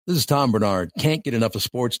This is Tom Bernard. Can't get enough of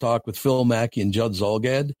sports talk with Phil Mackey and Judd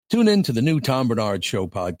Zolgad? Tune in to the new Tom Bernard Show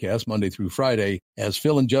podcast Monday through Friday as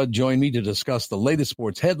Phil and Judd join me to discuss the latest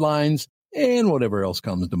sports headlines and whatever else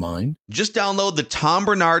comes to mind. Just download the Tom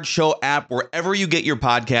Bernard Show app wherever you get your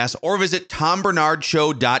podcasts or visit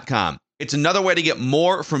tombernardshow.com. It's another way to get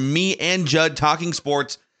more from me and Judd talking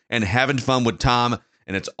sports and having fun with Tom,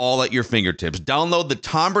 and it's all at your fingertips. Download the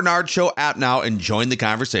Tom Bernard Show app now and join the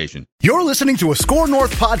conversation. You're listening to a Score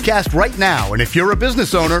North podcast right now, and if you're a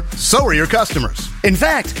business owner, so are your customers. In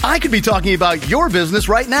fact, I could be talking about your business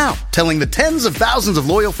right now, telling the tens of thousands of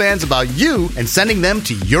loyal fans about you and sending them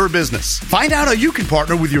to your business. Find out how you can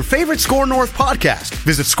partner with your favorite Score North podcast.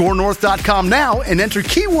 Visit scorenorth.com now and enter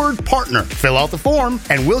keyword partner. Fill out the form,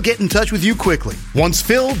 and we'll get in touch with you quickly. Once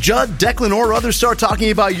Phil, Judd, Declan, or others start talking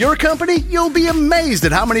about your company, you'll be amazed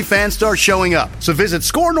at how many fans start showing up. So visit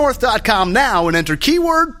scorenorth.com now and enter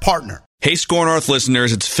keyword partner. Hey, Score North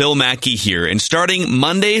listeners, it's Phil Mackey here. And starting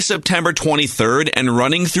Monday, September 23rd and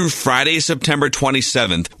running through Friday, September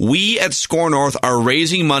 27th, we at Score North are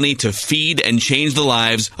raising money to feed and change the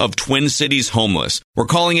lives of Twin Cities homeless. We're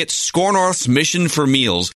calling it Score North's Mission for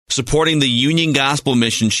Meals, supporting the Union Gospel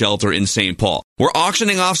Mission Shelter in St. Paul. We're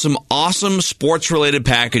auctioning off some awesome sports-related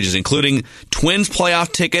packages, including Twins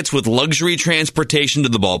playoff tickets with luxury transportation to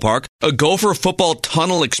the ballpark, a Gopher football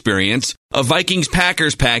tunnel experience, a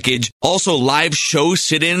Vikings-Packers package, also live show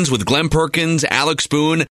sit-ins with Glenn Perkins, Alex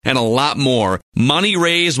Boone, and a lot more. Money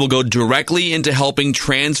raised will go directly into helping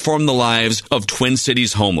transform the lives of Twin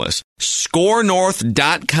Cities homeless.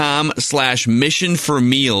 ScoreNorth.com/mission for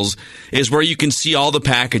meals is where you can see all the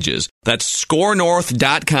packages. That's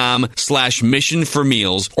ScoreNorth.com/mission for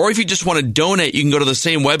meals. Or if you just want to donate, you can go to the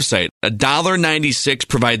same website. $1.96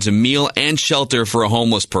 provides a meal and shelter for a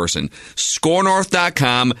homeless person.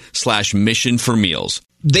 ScoreNorth.com/mission for meals.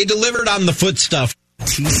 They delivered on the foot stuff.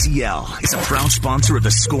 TCL is a proud sponsor of the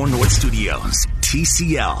Score North Studios.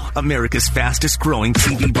 TCL, America's fastest growing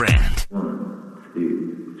TV brand. 1,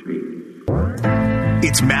 2, 3.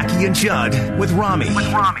 It's Mackey and Judd with Rami.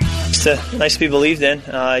 It's nice to be believed in.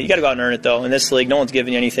 You got to go out and earn it, though. In this league, no one's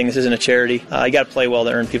giving you anything. This isn't a charity. You got to play well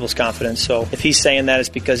to earn people's confidence. So if he's saying that, it's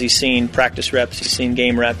because he's seen practice reps, he's seen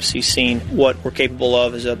game reps, he's seen what we're capable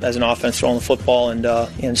of as an offense throwing the football, and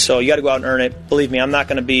so you got to go out and earn it. Believe me, I'm not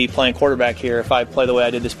going to be playing quarterback here if I play the way I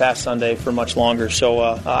did this past Sunday for much longer. So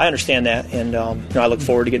I understand that, and I look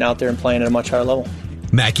forward to getting out there and playing at a much higher level.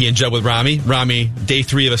 Mackey and Judd with Rami. Rami, day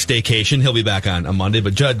 3 of a staycation. He'll be back on Monday.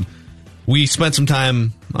 But Judd, we spent some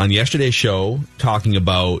time on yesterday's show talking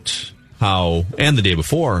about how, and the day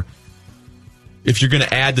before, if you're going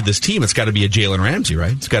to add to this team, it's got to be a Jalen Ramsey,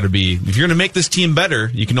 right? It's got to be, if you're going to make this team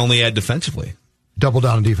better, you can only add defensively. Double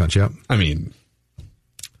down on defense, yep. I mean,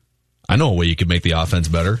 I know a way you could make the offense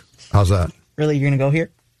better. How's that? Really, you're going to go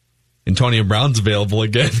here? Antonio Brown's available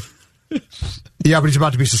again. Yeah, but he's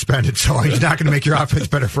about to be suspended, so he's not going to make your offense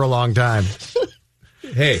better for a long time.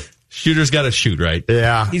 Hey, shooter's got to shoot, right?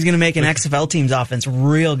 Yeah. He's going to make an XFL team's offense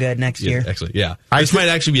real good next year. Actually, yeah. This might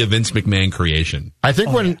actually be a Vince McMahon creation. I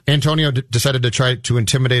think when Antonio decided to try to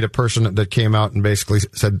intimidate a person that came out and basically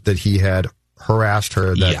said that he had harassed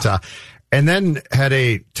her, and then had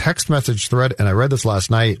a text message thread, and I read this last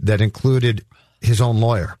night, that included his own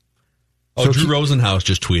lawyer. Oh, so Drew Rosenhaus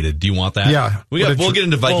just tweeted. Do you want that? Yeah. We'll get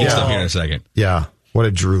into Viking stuff here in a second. Yeah. What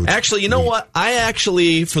a Drew. Actually, you know what? I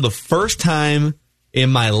actually, for the first time in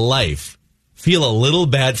my life, feel a little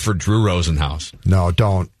bad for Drew Rosenhaus. No,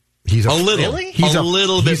 don't. He's a little. Really? He's a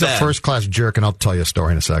little bit He's bad. A first-class jerk, and I'll tell you a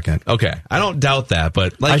story in a second. Okay. I don't doubt that,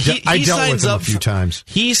 but like I dealt with him a few times.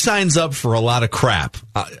 He signs up for a lot of crap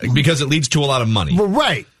because it leads to a lot of money. Well,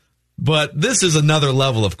 right. But this is another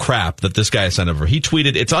level of crap that this guy sent over. He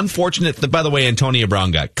tweeted, it's unfortunate that, by the way, Antonio Brown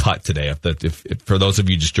got cut today, if for those of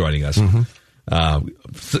you just joining us.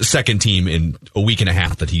 Second team in a week and a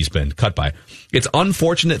half that he's been cut by. It's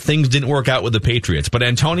unfortunate things didn't work out with the Patriots, but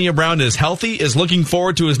Antonio Brown is healthy, is looking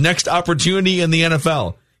forward to his next opportunity in the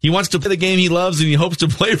NFL. He wants to play the game he loves, and he hopes to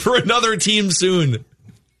play for another team soon.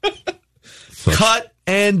 Cut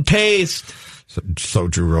and paste. So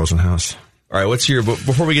Drew Rosenhaus. All right,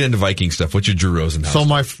 before we get into Viking stuff, what's your Drew Rosenhaus? So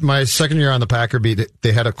my second year on the Packer beat,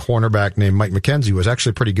 they had a cornerback named Mike McKenzie who was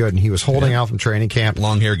actually pretty good, and he was holding out from training camp.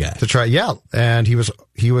 Long hair guy. And he was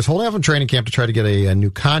holding out from training camp to try to get a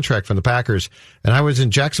new contract from the Packers. And I was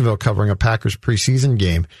in Jacksonville covering a Packers preseason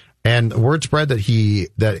game, and word spread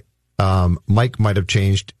that Mike might have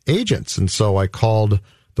changed agents, and so I called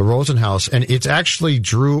the Rosenhaus, and it's actually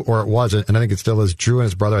Drew, or it was, and I think it still is Drew and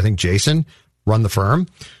his brother, I think Jason, run the firm.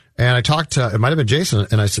 And I talked to, it might have been Jason,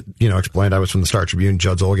 and I said, explained I was from the Star Tribune,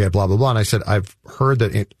 Judd Zulgad, blah, blah, blah. And I said, I've heard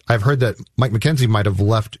that Mike McKenzie might have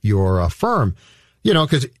left your firm,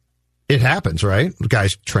 because it happens, right?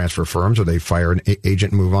 Guys transfer firms or they fire an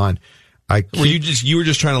agent and move on. You were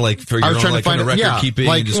just trying to for your own kind of record keeping.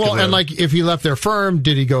 If he left their firm,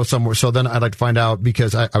 did he go somewhere? So then I'd like to find out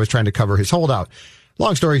because I was trying to cover his holdout.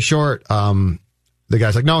 Long story short, the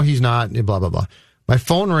guy's like, no, he's not, blah, blah, blah. My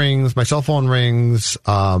cell phone rings,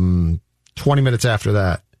 20 minutes after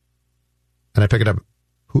that. And I pick it up.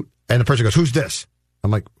 And the person goes, who's this?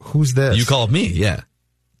 I'm like, who's this? You called me, yeah.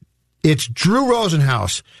 It's Drew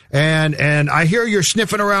Rosenhaus, and I hear you're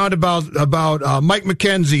sniffing around about Mike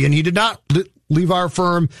McKenzie, and he did not leave our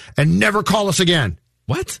firm and never call us again.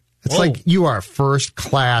 What? It's like you are a first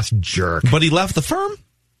class jerk. But he left the firm?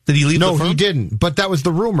 Did he leave the firm? No, he didn't. But that was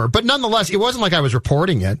the rumor. But nonetheless, it wasn't like I was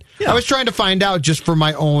reporting it. Yeah. I was trying to find out just for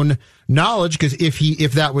my own knowledge, because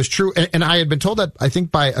if that was true, and I had been told that I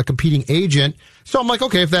think by a competing agent. So I'm like,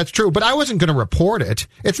 okay, if that's true, but I wasn't going to report it.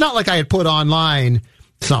 It's not like I had put online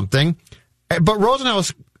something. But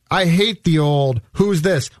Rosenhaus, I hate the old, who's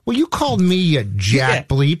this? Well, you called me, you jack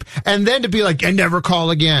bleep. And then to be like, and never call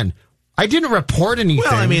again. I didn't report anything.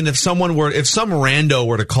 Well, I mean, if some rando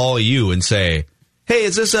were to call you and say, hey,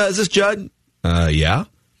 is this Judd? Yeah.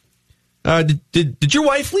 Did your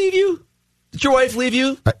wife leave you? Did your wife leave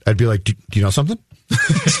you? I'd be like, do you know something?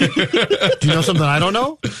 Do you know something I don't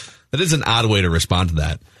know? That is an odd way to respond to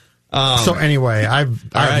that. So anyway,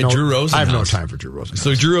 Drew Rosenhaus. I have no time for Drew Rosenhaus.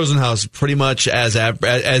 So Drew Rosenhaus, pretty much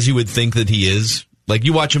as you would think that he is. Like,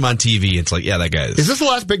 you watch him on TV, it's like, yeah, that guy is. Is this the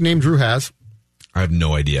last big name Drew has? I have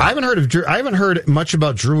no idea. I haven't heard of Drew. I haven't heard much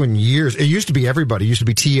about Drew in years. It used to be everybody. It used to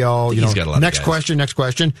be T.O. He's got a lot next of guys. Next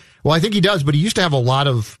question. Well, I think he does, but he used to have a lot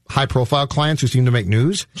of high-profile clients who seem to make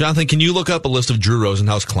news. Jonathan, can you look up a list of Drew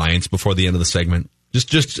Rosenhaus clients before the end of the segment?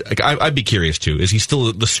 I'd be curious too. Is he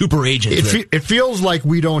still the super agent? It feels like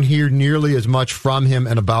we don't hear nearly as much from him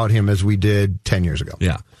and about him as we did 10 years ago.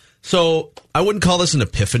 Yeah. So I wouldn't call this an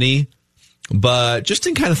epiphany, but just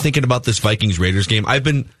in kind of thinking about this Vikings-Raiders game, I've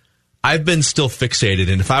been still fixated.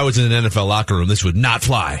 And if I was in an NFL locker room, this would not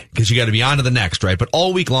fly because you got to be on to the next, right? But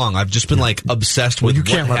all week long, I've just been obsessed with what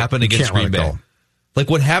happened against Green Bay. Like,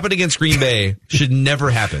 what happened against Green Bay should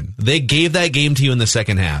never happen. They gave that game to you in the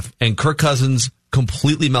second half, and Kirk Cousins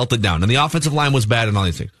completely melted down, and the offensive line was bad and all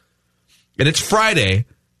these things. And it's Friday,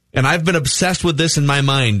 and I've been obsessed with this in my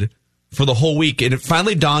mind for the whole week, and it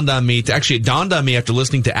finally dawned on me. It dawned on me after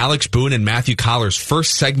listening to Alex Boone and Matthew Collar's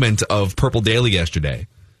first segment of Purple Daily yesterday.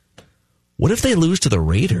 What if they lose to the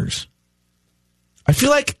Raiders? I feel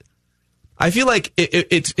like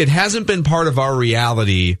it hasn't been part of our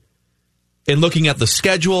reality in looking at the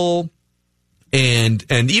schedule, and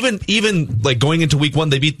even like going into week one,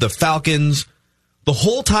 they beat the Falcons. The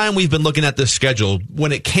whole time we've been looking at this schedule,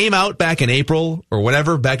 when it came out back in April or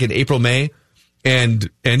whatever, back in April, May, and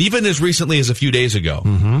even as recently as a few days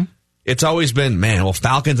ago, it's always been,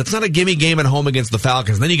 Falcons, it's not a gimme game at home against the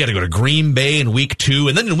Falcons. And then you got to go to Green Bay in week 2.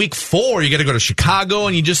 And then in week 4, you got to go to Chicago.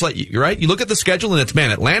 And you just right? You look at the schedule and it's,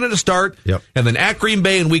 Atlanta to start. Yep. And then at Green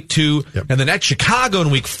Bay in week 2. Yep. And then at Chicago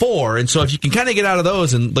in week 4. And so if you can kind of get out of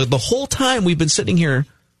those, and the whole time we've been sitting here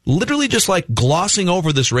literally just glossing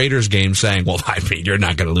over this Raiders game saying, you're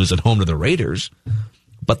not going to lose at home to the Raiders.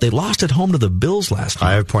 But they lost at home to the Bills last year.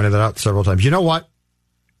 I have pointed that out several times. You know what?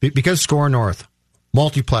 Because Score North,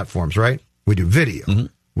 multi-platforms, right? We do video. Mm-hmm.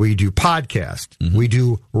 We do podcast. Mm-hmm. We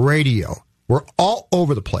do radio. We're all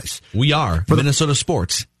over the place. We are. For Minnesota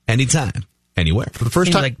sports. Anytime. Anywhere. For the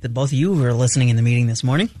first time. Like both of you were listening in the meeting this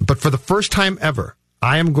morning. But for the first time ever,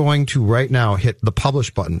 I am going to right now hit the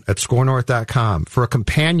publish button at scorenorth.com for a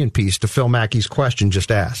companion piece to Phil Mackey's question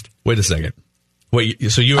just asked. Wait a second.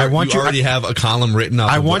 Wait, so you already have a column written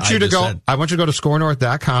up? I want you to go to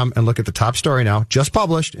scorenorth.com and look at the top story now, just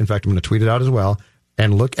published. In fact, I'm going to tweet it out as well,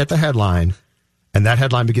 and look at the headline, and that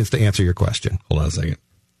headline begins to answer your question. Hold on a second.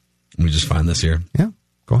 Let me just find this here. Yeah,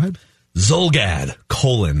 go ahead. Zulgad,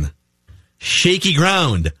 shaky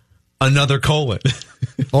ground, another colon.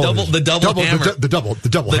 The double hammer. The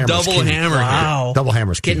double hammer. Wow. Double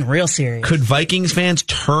hammer's key. Getting real serious. Could Vikings fans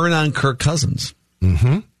turn on Kirk Cousins?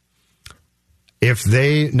 Mm-hmm. If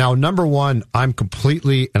they, now, number one, I'm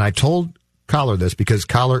completely, and I told Collar this because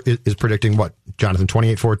Collar is predicting what, Jonathan,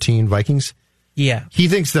 28-14 Vikings? Yeah. He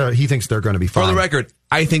thinks they're going to be fine. For the record,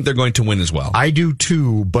 I think they're going to win as well. I do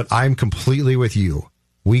too, but I'm completely with you.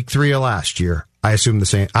 Week 3 of last year, I assume the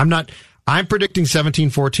same. I'm predicting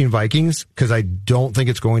 17-14 Vikings because I don't think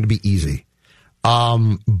it's going to be easy.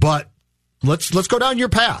 But let's go down your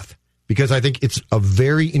path because I think it's a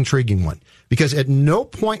very intriguing one. Because at no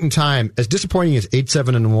point in time, as disappointing as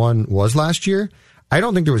 8-7-1 was last year, I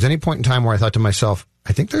don't think there was any point in time where I thought to myself,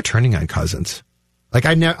 I think they're turning on Cousins. Like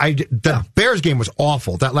the Bears game was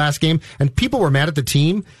awful, that last game, and people were mad at the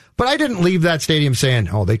team, but I didn't leave that stadium saying,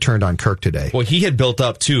 oh, they turned on Kirk today. Well, he had built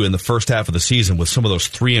up, too, in the first half of the season with some of those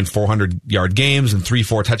 300- and 400-yard games and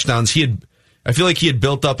 3-4 touchdowns. I feel like he had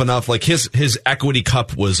built up enough, like his equity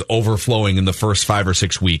cup was overflowing in the first 5 or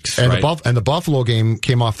 6 weeks. And, right? The Buffalo game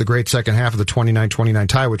came off the great second half of the 29-29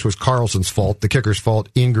 tie, which was Carlson's fault, the kicker's fault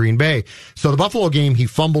in Green Bay. So the Buffalo game, he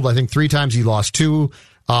fumbled, I think, 3 times. He lost 2.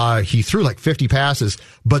 He threw like 50 passes,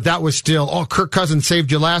 but that was still, Kirk Cousins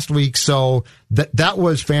saved you last week. So that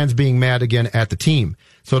was fans being mad again at the team.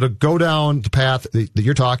 So to go down the path that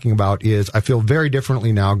you're talking about is, I feel very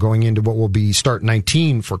differently now going into what will be start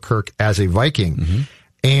 19 for Kirk as a Viking. Mm-hmm.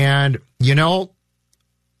 And,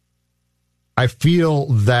 I feel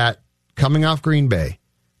that coming off Green Bay,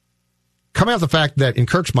 coming off the fact that in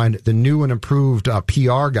Kirk's mind, the new and improved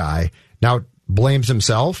PR guy now blames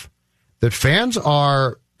himself, that fans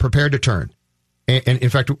are prepared to turn. And in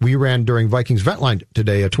fact, we ran during Vikings Vent Line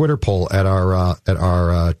today a Twitter poll at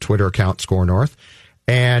our Twitter account, Score North,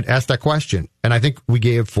 and asked that question. And I think we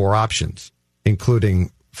gave 4 options,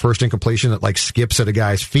 including first incompletion that skips at a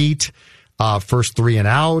guy's feet, first 3 and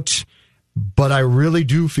out. But I really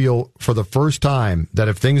do feel for the first time that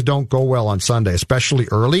if things don't go well on Sunday, especially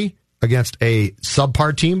early against a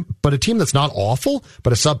subpar team, but a team that's not awful,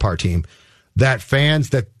 but a subpar team, that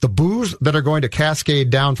the boos that are going to cascade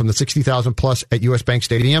down from the 60,000 plus at US Bank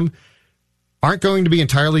Stadium aren't going to be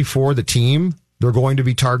entirely for the team. They're going to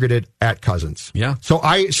be targeted at Cousins. Yeah. So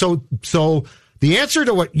the answer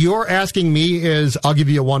to what you're asking me is, I'll give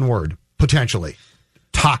you one word, potentially.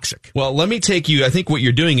 Toxic. Well, let me take you. I think what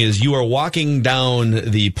you're doing is you are walking down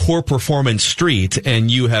the poor performance street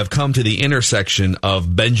and you have come to the intersection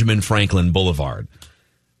of Benjamin Franklin Boulevard,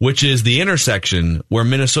 which is the intersection where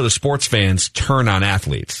Minnesota sports fans turn on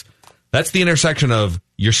athletes. That's the intersection of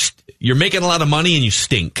you're making a lot of money and you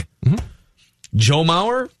stink. Mm-hmm. Joe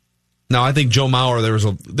Mauer. Now, I think Joe Mauer,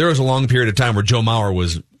 there was a long period of time where Joe Mauer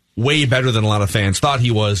was way better than a lot of fans thought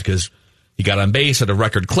he was, because he got on base at a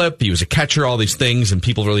record clip. He was a catcher, all these things, and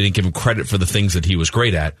people really didn't give him credit for the things that he was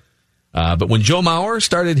great at. But when Joe Mauer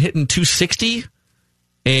started hitting 260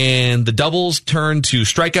 and the doubles turned to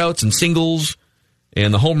strikeouts and singles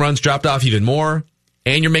and the home runs dropped off even more,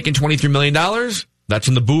 and you're making $23 million, that's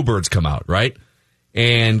when the boo birds come out, right?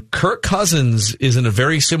 And Kirk Cousins is in a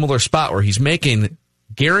very similar spot where he's making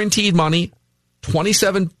guaranteed money,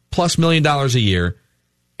 $27+ million a year,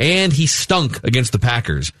 and he stunk against the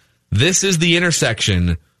Packers. This is the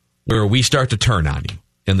intersection where we start to turn on you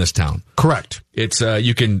in this town. Correct. It's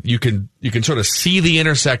you can sort of see the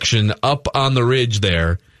intersection up on the ridge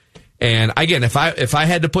there. And again, if I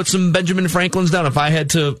had to put some Benjamin Franklins down, if I had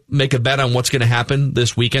to make a bet on what's going to happen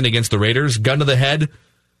this weekend against the Raiders, gun to the head,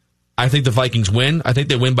 I think the Vikings win. I think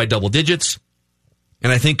they win by double digits.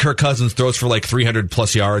 And I think Kirk Cousins throws for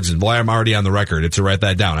 300+ yards. And boy, I'm already on the record. To write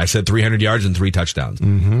that down. I said 300 yards and 3 touchdowns.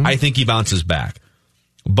 Mm-hmm. I think he bounces back.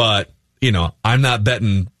 But, I'm not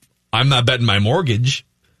betting my mortgage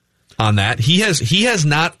on that. He has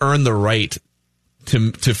not earned the right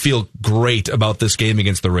to feel great about this game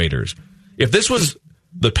against the Raiders. If this was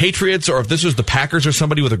the Patriots or if this was the Packers or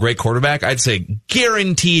somebody with a great quarterback, I'd say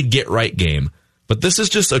guaranteed get right game. But this is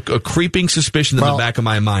just a creeping suspicion in the back of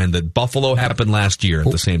my mind that Buffalo happened last year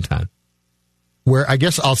at the same time. Where I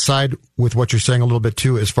guess I'll side with what you're saying a little bit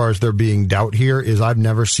too, as far as there being doubt here, is I've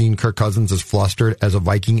never seen Kirk Cousins as flustered as a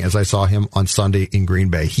Viking as I saw him on Sunday in Green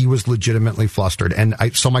Bay. He was legitimately flustered. And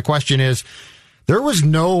so my question is,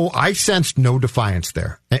 I sensed no defiance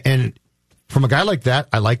there. And from a guy like that,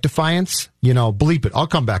 I like defiance. Bleep it. I'll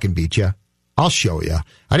come back and beat you. I'll show you.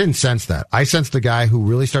 I didn't sense that. I sensed the guy who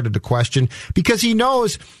really started to question, because he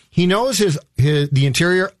knows the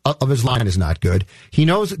interior of his line is not good. He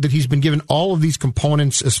knows that he's been given all of these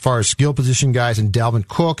components as far as skill position guys, and Dalvin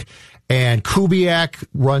Cook and Kubiak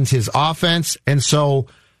runs his offense. And so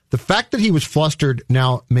the fact that he was flustered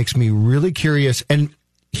now makes me really curious. And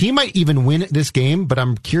he might even win this game, but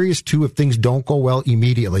I'm curious too if things don't go well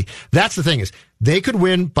immediately. That's the thing, is they could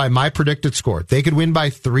win by my predicted score. They could win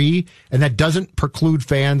by 3, and that doesn't preclude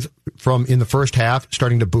fans from in the first half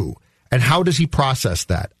starting to boo. And how does he process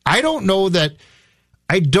that? I don't know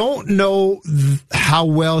how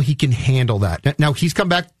well he can handle that. Now, he's come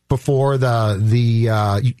back before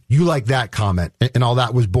the you like that comment, and all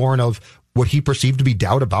that was born of what he perceived to be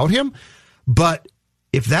doubt about him. But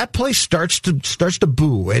if that place starts to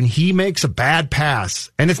boo and he makes a bad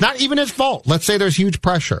pass, and it's not even his fault, let's say there's huge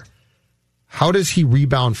pressure, How does he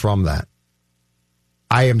rebound from that?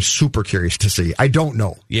 I am super curious to see. I don't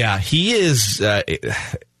know. Yeah, he is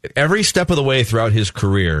every step of the way throughout his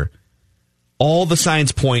career. All the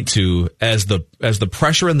signs point to as the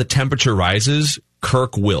pressure and the temperature rises,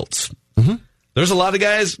 Kirk wilts. Mm-hmm. There's a lot of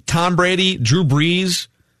guys. Tom Brady, Drew Brees.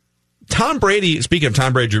 Tom Brady. Speaking of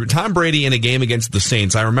Tom Brady, Tom Brady in a game against the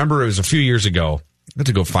Saints. I remember it was a few years ago. I had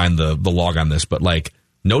to go find the log on this, but like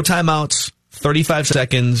no timeouts, 35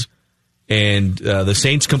 seconds. And the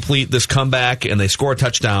Saints complete this comeback, and they score a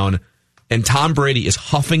touchdown. And Tom Brady is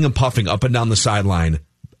huffing and puffing up and down the sideline.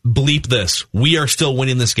 Bleep this. We are still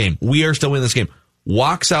winning this game. We are still winning this game.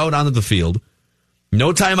 Walks out onto the field.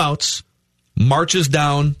 No timeouts. Marches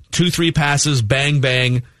down. 2-3 passes. Bang,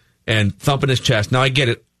 bang. And thumping his chest. Now, I get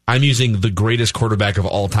it. I'm using the greatest quarterback of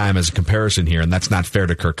all time as a comparison here, and that's not fair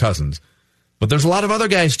to Kirk Cousins. But there's a lot of other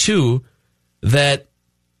guys, too, that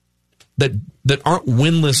aren't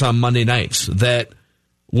winless on Monday nights, that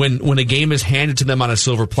when a game is handed to them on a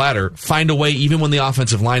silver platter, find a way, even when the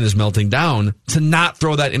offensive line is melting down, to not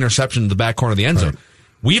throw that interception in the back corner of the end zone. Right.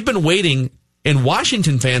 We've been waiting, and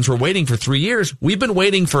Washington fans were waiting for 3 years. We've been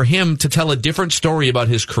waiting for him to tell a different story about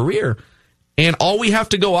his career, and all we have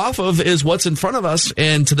to go off of is what's in front of us,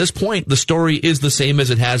 and to this point, the story is the same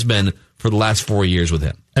as it has been for the last 4 years with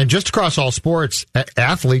him. And just across all sports,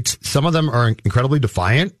 athletes, some of them are incredibly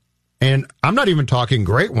defiant. And I'm not even talking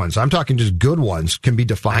great ones. I'm talking just good ones can be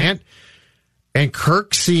defiant. And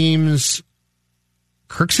Kirk seems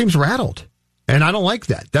rattled. And I don't like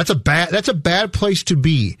that. That's a bad place to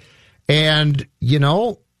be. And, you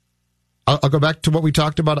know, I'll go back to what we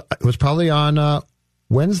talked about. It was probably on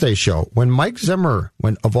Wednesday's show. When Mike Zimmer,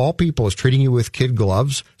 when of all people, is treating you with kid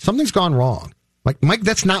gloves, something's gone wrong. Mike,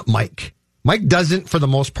 that's not Mike. Mike doesn't, for the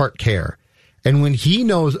most part, care. And when he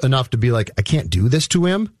knows enough to be like, I can't do this to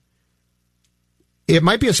him, it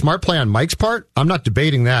might be a smart play on Mike's part. I'm not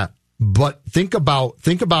debating that. But think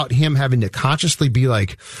about him having to consciously be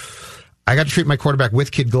like, I got to treat my quarterback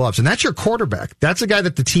with kid gloves. And that's your quarterback. That's a guy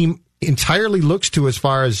that the team entirely looks to as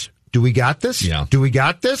far as, do we got this? Yeah. Do we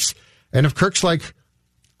got this? And if Kirk's like,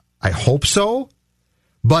 I hope so.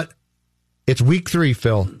 But it's week 3,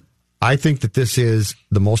 Phil. I think that this is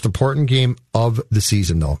the most important game of the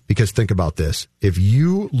season, though. Because think about this. If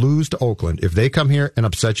you lose to Oakland, if they come here and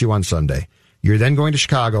upset you on Sunday, you're then going to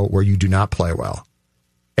Chicago where you do not play well.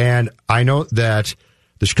 And I know that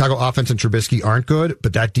the Chicago offense and Trubisky aren't good,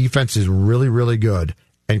 but that defense is really, really good.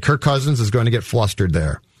 And Kirk Cousins is going to get flustered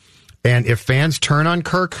there. And if fans turn on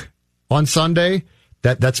Kirk on Sunday,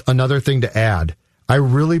 that's another thing to add. I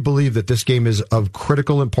really believe that this game is of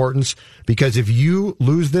critical importance because if you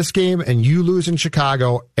lose this game and you lose in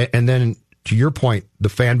Chicago, and then, to your point, the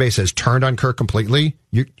fan base has turned on Kirk completely,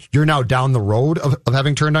 you're now down the road of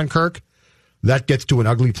having turned on Kirk. That gets to an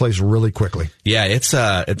ugly place really quickly. Yeah, it's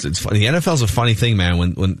funny. The NFL's a funny thing, man.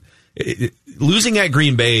 When losing at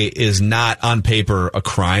Green Bay is not on paper a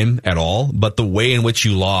crime at all, but the way in which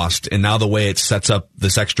you lost, and now the way it sets up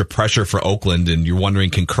this extra pressure for Oakland, and you're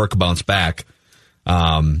wondering, can Kirk bounce back?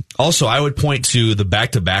 Also, I would point to the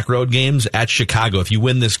back-to-back road games at Chicago. If you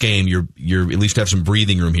win this game, you're at least have some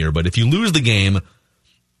breathing room here. But if you lose the game,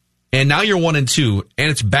 and now you're 1-2, and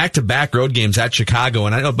it's back-to-back road games at Chicago.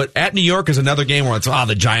 And I know, but at New York is another game where it's,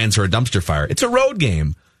 the Giants are a dumpster fire. It's a road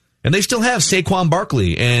game. And they still have Saquon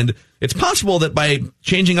Barkley. And it's possible that by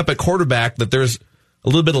changing up at quarterback that there's a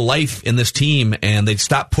little bit of life in this team, and they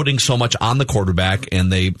stop putting so much on the quarterback, and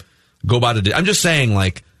they go about it. I'm just saying,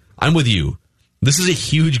 I'm with you. This is a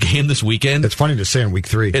huge game this weekend. It's funny to say in week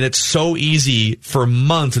 3. And it's so easy. For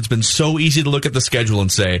months, it's been so easy to look at the schedule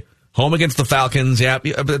and say, home against the Falcons,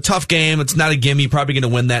 a tough game. It's not a gimme. Probably going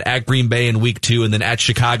to win that at Green Bay in week 2 and then at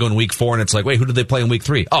Chicago in week 4. And it's like, wait, who did they play in week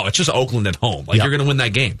 3? Oh, it's just Oakland at home. You're going to win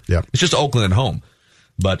that game. Yep. It's just Oakland at home.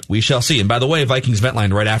 But we shall see. And by the way, Vikings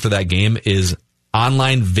Ventline right after that game is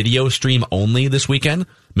online video stream only this weekend.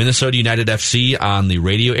 Minnesota United FC on the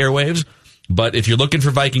radio airwaves. But if you're looking for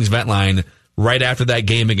Vikings Ventline right after that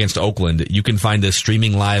game against Oakland, you can find this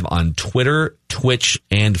streaming live on Twitter, Twitch,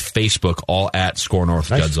 and Facebook, all at Score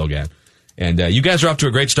North. Nice. Judd Zulgad. And you guys are off to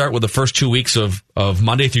a great start with the first 2 weeks of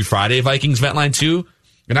Monday through Friday Vikings Ventline 2.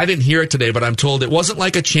 And I didn't hear it today, but I'm told it wasn't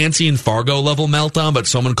like a Chansey and Fargo level meltdown, but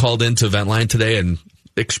someone called into Ventline today and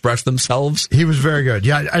expressed themselves. He was very good.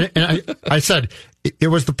 Yeah, I said it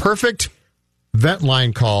was the perfect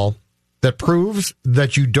Ventline call that proves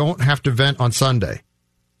that you don't have to vent on Sunday.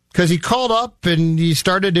 Because he called up and he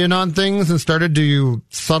started in on things and started to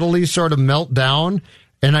subtly sort of melt down.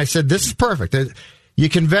 And I said, this is perfect. You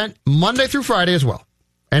can vent Monday through Friday as well.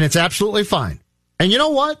 And it's absolutely fine. And you know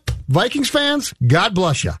what? Vikings fans, God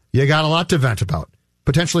bless you. You got a lot to vent about.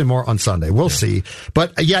 potentially more on Sunday. We'll see.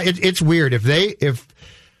 But yeah, it's weird. If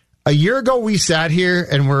a year ago we sat here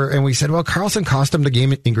and we said, well, Carlson cost them the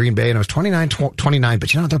game in Green Bay and it was 29-29,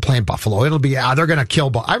 but they're playing Buffalo. It'll be, they're going to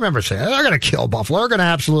kill I remember saying, they're going to kill Buffalo. They're going to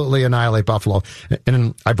absolutely annihilate Buffalo.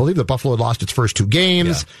 And I believe that Buffalo had lost its first 2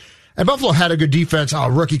 games. Yeah. And Buffalo had a good defense.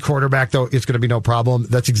 Rookie quarterback, though, it's going to be no problem.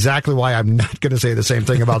 That's exactly why I'm not going to say the same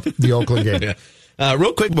thing about the Oakland game. Yeah.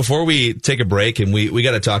 Real quick, before we take a break, and we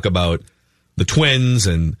got to talk about the Twins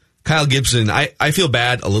and Kyle Gibson. I feel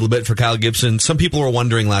bad a little bit for Kyle Gibson. Some people were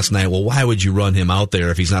wondering last night, well, why would you run him out there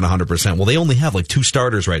if he's not 100%? Well, they only have like 2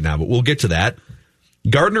 starters right now, but we'll get to that.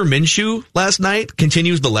 Gardner Minshew last night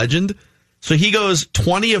continues the legend. So he goes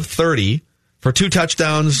 20 of 30 for 2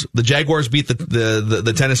 touchdowns. The Jaguars beat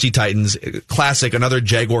the Tennessee Titans. Classic, another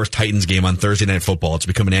Jaguars-Titans game on Thursday Night Football. It's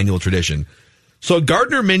become an annual tradition. So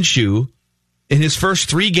Gardner Minshew, in his first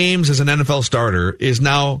 3 games as an NFL starter, is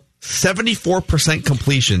now 74%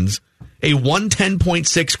 completions, a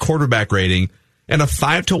 110.6 quarterback rating, and a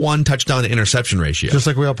 5-to-1 touchdown to interception ratio. Just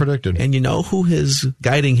like we all predicted. And you know who his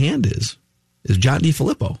guiding hand is John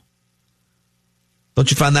DeFilippo.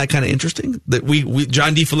 Don't you find that kind of interesting? That we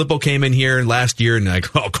John DeFilippo came in here last year and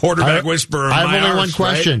quarterback whisperer. I have only one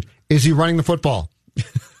question: right? Is he running the football?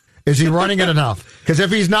 Is he running it enough? Because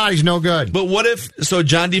if he's not, he's no good. But what if? So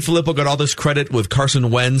John DeFilippo got all this credit with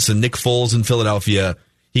Carson Wentz and Nick Foles in Philadelphia.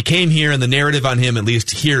 He came here, and the narrative on him, at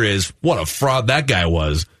least here, is what a fraud that guy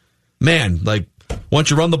was. Man, like, why don't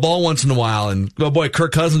you run the ball once in a while? And, oh boy,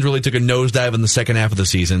 Kirk Cousins really took a nosedive in the second half of the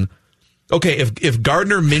season. Okay, if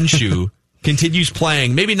Gardner Minshew continues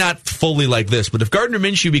playing, maybe not fully like this, but if Gardner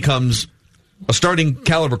Minshew becomes a starting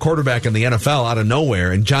caliber quarterback in the NFL out of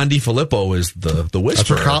nowhere, and John DeFilippo is the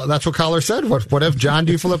whisperer. That's what Collar said. What if John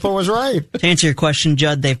DeFilippo was right? To answer your question,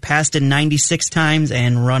 Judd, they've passed it 96 times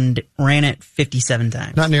and ran it 57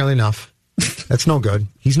 times. Not nearly enough. That's no good.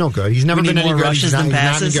 He's no good. He's never been any good. He's not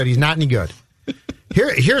any good. He's not any good.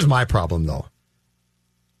 Here's my problem, though.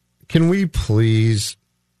 Can we please,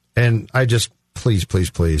 and I just, please,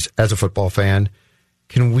 as a football fan,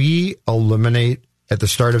 can we eliminate at the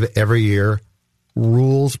start of every year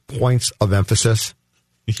rules, points of emphasis?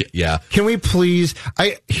 Yeah. Can we please?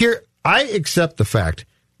 I accept the fact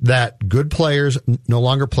that good players no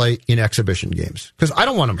longer play in exhibition games because I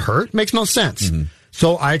don't want them hurt. It makes no sense. Mm-hmm.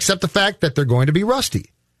 So I accept the fact that they're going to be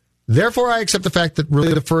rusty. Therefore, I accept the fact that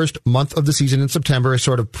really the first month of the season in September is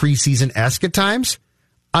sort of preseason-esque at times.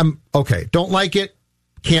 I'm okay. Don't like it.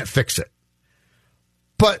 Can't fix it.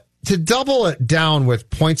 But to double it down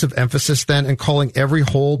with points of emphasis then and calling every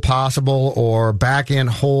hold possible or back-end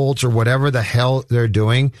holds or whatever the hell they're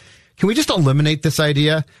doing, can we just eliminate this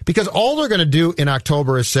idea? Because all they're going to do in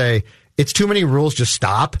October is say, it's too many rules, just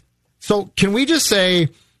stop. So can we just say,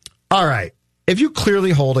 all right, if you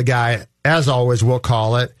clearly hold a guy, as always, we'll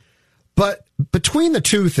call it. But between the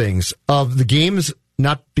two things of the games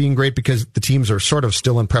not being great because the teams are sort of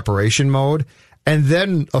still in preparation mode, and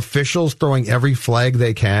then officials throwing every flag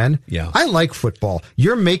they can. Yeah. I like football.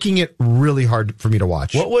 You're making it really hard for me to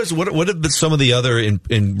watch. What have been some of the other in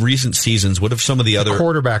recent seasons? What have some of the other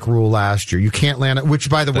quarterback rule last year? You can't land it, which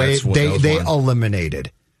by the way they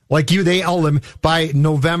eliminated. By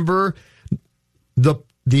November, the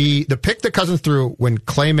pick that Cousins threw when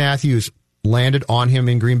Clay Matthews landed on him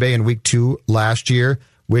in Green Bay in week 2 last year,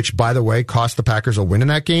 which by the way cost the Packers a win in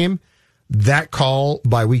that game. That call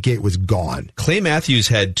by week 8 was gone. Clay Matthews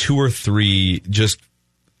had 2 or 3 just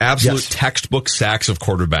absolute textbook sacks of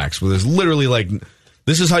quarterbacks where there's literally like,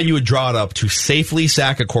 this is how you would draw it up to safely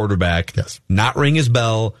sack a quarterback, not ring his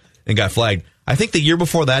bell, and got flagged. I think the year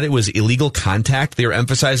before that, it was illegal contact. They were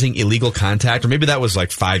emphasizing illegal contact, or maybe that was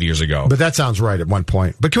like 5 years ago. But that sounds right at one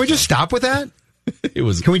point. But can we just stop with that?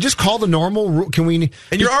 Can we just call the normal rule? Can we?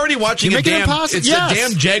 And you're already watching a damn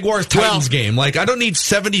Jaguars Titans game. Like, I don't need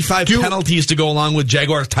 75 penalties to go along with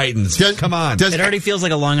Jaguars Titans. Come on. It already feels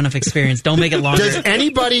like a long enough experience. Don't make it longer.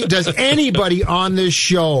 Does anybody on this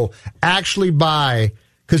show actually buy?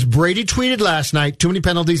 Because Brady tweeted last night, too many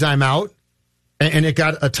penalties, I'm out, and it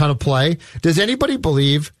got a ton of play. Does anybody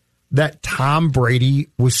believe that Tom Brady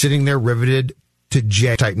was sitting there riveted to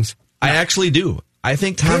Titans? I actually do. I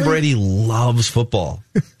think Tom Brady loves football.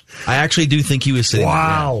 I actually do think he was sitting there.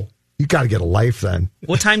 Wow. You got to get a life then.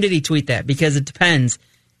 What time did he tweet that? Because it depends.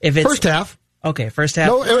 If it's first half. Okay, first half.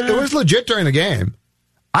 No, it was legit during the game.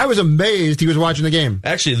 I was amazed he was watching the game.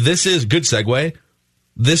 Actually, this is good segue.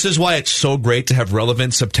 This is why it's so great to have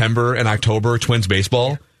relevant September and October Twins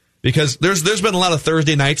baseball. Because there's been a lot of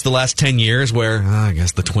Thursday nights the last 10 years where I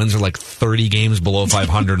guess the Twins are like 30 games below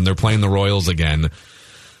 500 and they're playing the Royals again.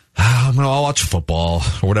 I'll watch football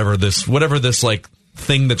or whatever this like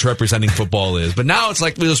thing that's representing football is. But now it's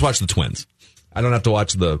like we just watch the Twins. I don't have to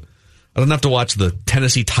watch the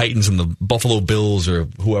Tennessee Titans and the Buffalo Bills or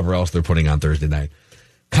whoever else they're putting on Thursday night.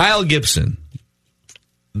 Kyle Gibson.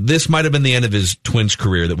 This might have been the end of his Twins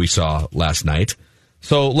career that we saw last night.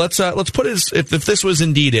 So let's put his, if this was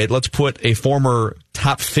indeed it, let's put a former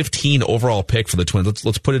top 15 overall pick for the Twins.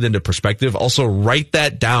 Let's put it into perspective. Also write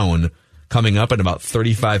that down coming up in about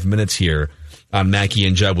 35 minutes here on Mackey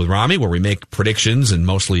and Judd with Rami, where we make predictions and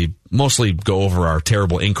mostly go over our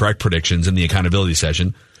terrible incorrect predictions in the accountability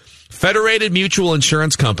session. Federated Mutual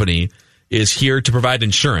Insurance Company is here to provide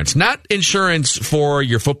insurance. Not insurance for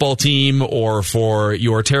your football team or for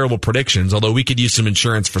your terrible predictions, although we could use some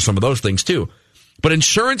insurance for some of those things too. But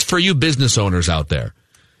insurance for you business owners out there.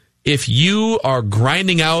 If you are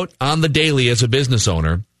grinding out on the daily as a business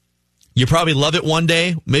owner, you probably love it one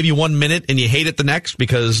day, maybe 1 minute, and you hate it the next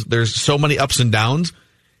because there's so many ups and downs.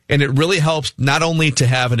 And it really helps not only to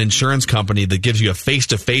have an insurance company that gives you a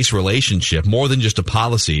face-to-face relationship, more than just a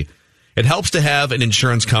policy. It helps to have an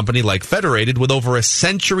insurance company like Federated with over a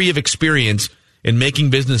century of experience in making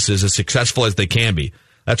businesses as successful as they can be.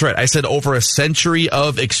 That's right. I said over a century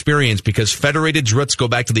of experience because Federated's roots go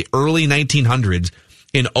back to the early 1900s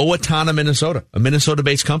in Owatonna, Minnesota, a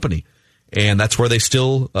Minnesota-based company. And that's where they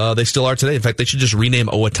still are today. In fact, they should just rename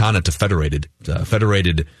Owatonna to Federated.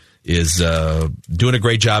 Federated is doing a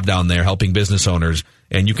great job down there helping business owners.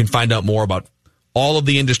 And you can find out more about all of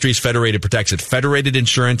the industries Federated protects at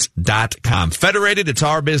federatedinsurance.com. Federated, it's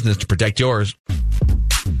our business to protect yours.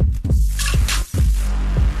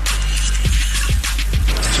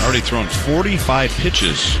 Already thrown 45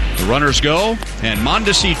 pitches. The runners go, and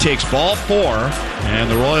Mondesi takes ball 4, and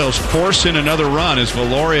the Royals force in another run as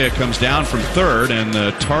Valoria comes down from third, and the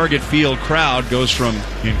Target Field crowd goes from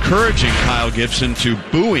encouraging Kyle Gibson to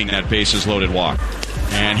booing that bases-loaded walk.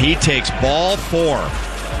 And he takes ball 4.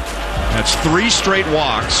 That's 3 straight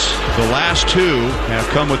walks. The last 2 have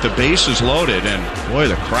come with the bases loaded, and boy,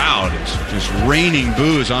 the crowd is just raining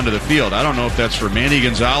boos onto the field. I don't know if that's for Manny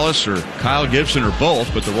Gonzalez or Kyle Gibson or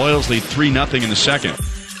both, but the Royals lead 3-0 in the second.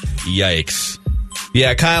 Yikes.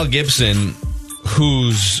 Yeah, Kyle Gibson,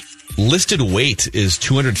 whose listed weight is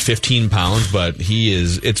 215 pounds, but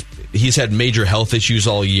he's had major health issues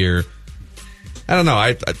all year. I don't know.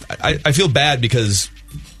 I feel bad because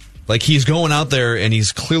like he's going out there and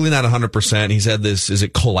he's clearly not 100%. He's had this, is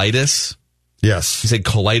it colitis? Yes. He's had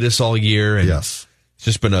colitis all year. And yes. It's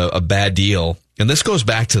just been a bad deal. And this goes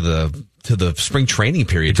back to the spring training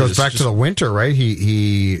period. It goes back to the winter, right?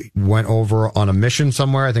 He went over on a mission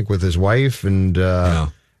somewhere, I think with his wife and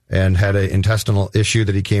had an intestinal issue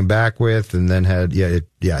that he came back with and then had, he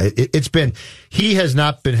has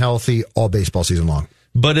not been healthy all baseball season long.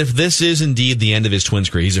 But if this is indeed the end of his Twins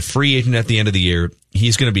career, he's a free agent at the end of the year.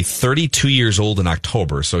 He's going to be 32 years old in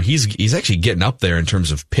October, so he's actually getting up there in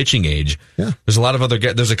terms of pitching age. Yeah.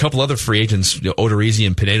 There's a couple other free agents, Odorizzi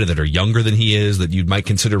and Pineda, that are younger than he is that you might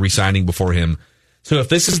consider re-signing before him. So if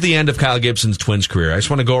this is the end of Kyle Gibson's Twins career, I just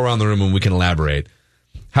want to go around the room and we can elaborate.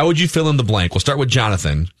 How would you fill in the blank? We'll start with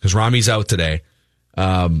Jonathan because Rami's out today.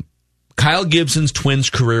 Kyle Gibson's Twins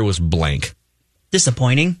career was blank.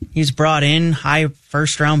 Disappointing. He was brought in, high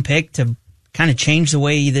first-round pick to kind of change the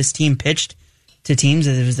way this team pitched to teams.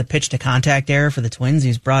 It was a pitch-to-contact era for the Twins. He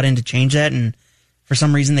was brought in to change that, and for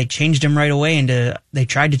some reason they changed him right away. They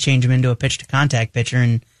tried to change him into a pitch-to-contact pitcher,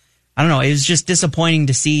 and I don't know. It was just disappointing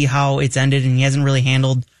to see how it's ended, and he hasn't really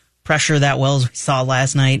handled pressure that well as we saw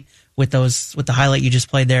last night with the highlight you just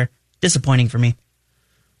played there. Disappointing for me.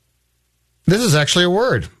 This is actually a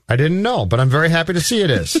word. I didn't know, but I'm very happy to see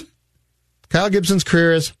it is. Kyle Gibson's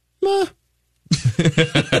career is meh.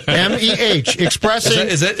 M-E-H, expressing...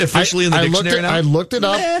 Is that officially in the dictionary now? I looked it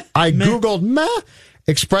up. Meh. I Googled meh,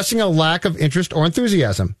 expressing a lack of interest or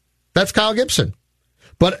enthusiasm. That's Kyle Gibson.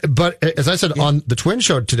 But as I said on the Twin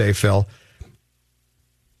Show today, Phil,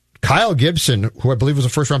 Kyle Gibson, who I believe was a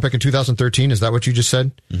first-round pick in 2013, is that what you just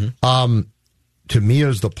said? Mm-hmm. To me,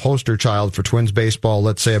 is the poster child for Twins baseball,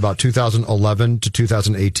 let's say about 2011 to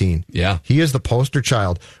 2018. Yeah. He is the poster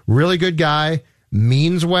child. Really good guy,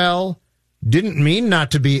 means well, didn't mean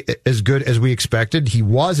not to be as good as we expected. He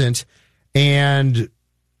wasn't. And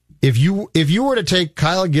if you were to take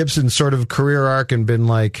Kyle Gibson's sort of career arc and been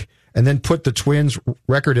like, and then put the Twins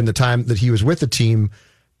record in the time that he was with the team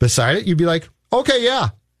beside it, you'd be like, okay, yeah.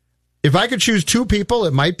 If I could choose 2 people,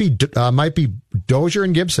 it might be Dozier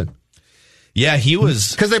and Gibson. Yeah, he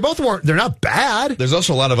was... Because they both weren't... They're not bad. There's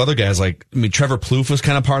also a lot of other guys, like... I mean, Trevor Plouffe was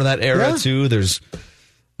kind of part of that era, too. There's...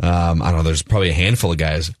 I don't know, there's probably a handful of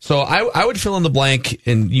guys. So I would fill in the blank,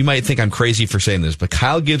 and you might think I'm crazy for saying this, but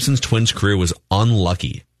Kyle Gibson's Twins career was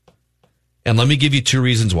unlucky. And let me give you 2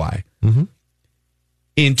 reasons why. Mm-hmm.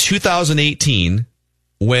 In 2018,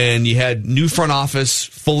 when you had new front office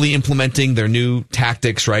fully implementing their new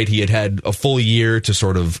tactics, right? He had a full year to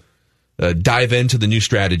sort of dive into the new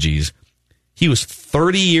strategies. He was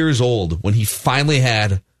 30 years old when he finally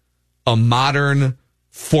had a modern,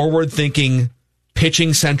 forward-thinking,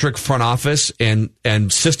 pitching-centric front office and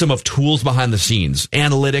system of tools behind the scenes.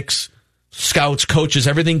 Analytics, scouts, coaches,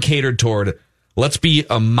 everything catered toward, let's be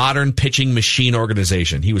a modern pitching machine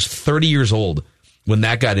organization. He was 30 years old when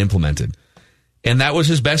that got implemented. And that was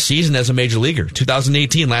his best season as a major leaguer,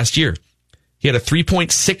 2018, last year. He had a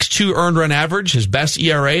 3.62 earned run average, his best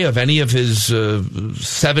ERA of any of his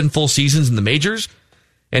 7 full seasons in the majors.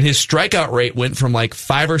 And his strikeout rate went from like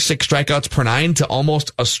 5 or 6 strikeouts per 9 to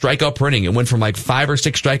almost a strikeout per inning. It went from like 5 or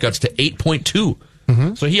 6 strikeouts to 8.2.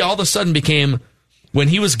 Mm-hmm. So he all of a sudden became, when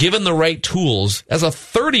he was given the right tools as a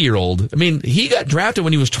 30-year-old, I mean, he got drafted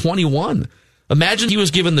when he was 21. Imagine he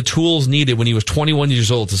was given the tools needed when he was 21 years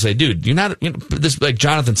old to say, dude, you're not, this, like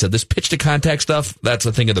Jonathan said, this pitch to contact stuff, that's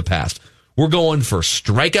a thing of the past. We're going for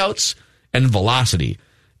strikeouts and velocity.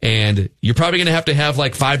 And you're probably going to have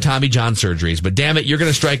like 5 Tommy John surgeries, but damn it, you're going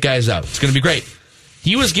to strike guys out. It's going to be great.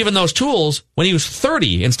 He was given those tools when he was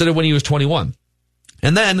 30 instead of when he was 21.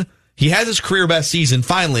 And then he has his career best season.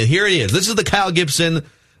 Finally, here he is. This is the Kyle Gibson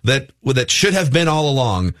that should have been all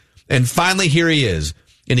along. And finally, here he is.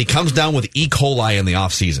 And he comes down with E. coli in the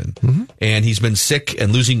offseason. Mm-hmm. And he's been sick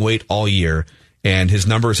and losing weight all year. And his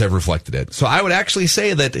numbers have reflected it. So I would actually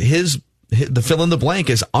say that the fill in the blank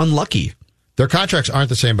is unlucky. Their contracts aren't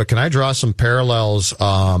the same, but can I draw some parallels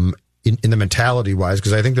in the mentality-wise?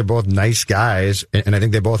 Because I think they're both nice guys, and I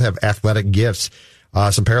think they both have athletic gifts.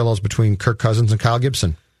 Some parallels between Kirk Cousins and Kyle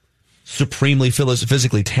Gibson. Supremely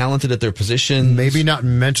physically talented at their position. Maybe not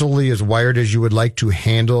mentally as wired as you would like to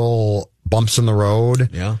handle bumps in the road.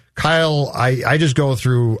 Yeah. Kyle, I just go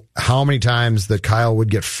through how many times that Kyle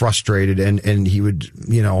would get frustrated and he would,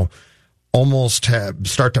 almost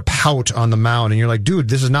start to pout on the mound. And you're like, dude,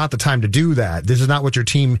 this is not the time to do that. This is not what your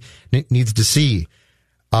team needs to see.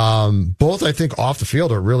 Both, I think, off the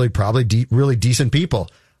field are really probably really decent people.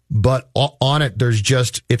 But on it, there's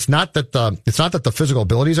just, it's not that the physical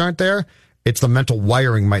abilities aren't there. It's the mental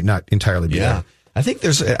wiring might not entirely be there. I think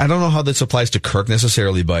I don't know how this applies to Kirk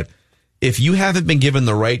necessarily, but if you haven't been given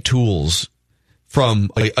the right tools from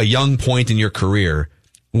a young point in your career,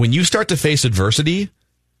 when you start to face adversity,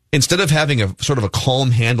 instead of having a sort of a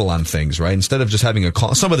calm handle on things, right? Instead of just having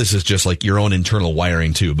some of this is just like your own internal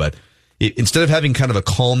wiring too, but instead of having kind of a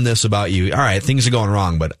calmness about you, all right, things are going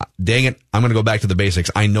wrong, but dang it, I'm going to go back to the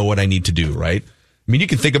basics. I know what I need to do, right? I mean, you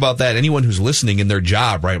can think about that. Anyone who's listening in their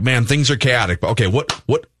job, right? Man, things are chaotic, but okay, what's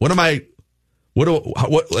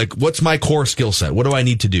my core skill set? What do I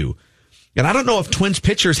need to do? And I don't know if Twins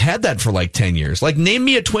pitchers had that for like 10 years. Like, name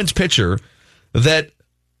me a Twins pitcher that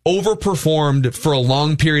overperformed for a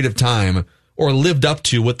long period of time or lived up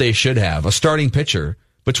to what they should have, a starting pitcher,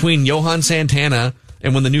 between Johan Santana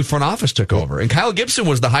and when the new front office took over. And Kyle Gibson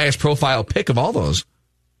was the highest profile pick of all those.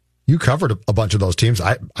 You covered a bunch of those teams.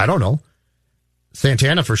 I don't know.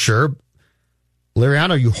 Santana for sure.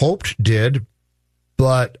 Liriano, you hoped did,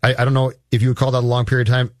 but I don't know if you would call that a long period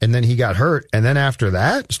of time. And then he got hurt. And then after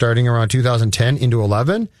that, starting around 2010 into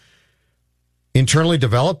 11, internally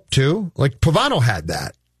developed too. Like Pavano had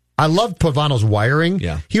that. I loved Pavano's wiring.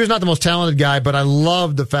 Yeah. He was not the most talented guy, but I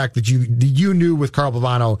loved the fact that you knew with Carl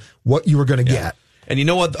Pavano what you were going to get. And you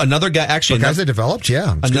know what? Another guy, actually, guys they developed,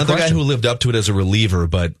 another guy who lived up to it as a reliever,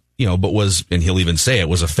 but was, and he'll even say it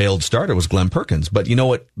was a failed starter, was Glenn Perkins. But you know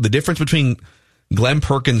what? The difference between Glenn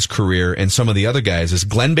Perkins' career and some of the other guys is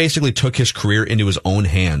Glenn basically took his career into his own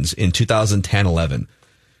hands in 2010-11. He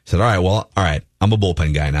said, all right, I'm a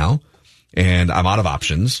bullpen guy now, and I'm out of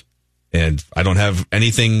options. And I don't have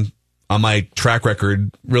anything on my track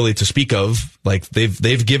record really to speak of. Like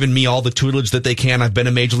they've given me all the tutelage that they can. I've been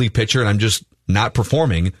a major league pitcher and I'm just not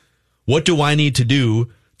performing. What do I need to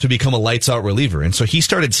do to become a lights out reliever? And so he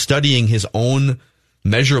started studying his own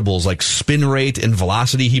measurables like spin rate and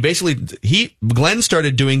velocity. Glenn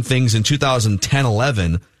started doing things in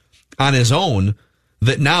 2010-11 on his own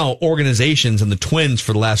that now organizations and the Twins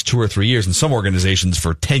for the last 2 or 3 years, and some organizations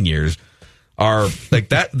for 10 years, are like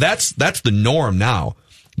that. That's the norm now.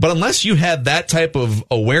 But unless you had that type of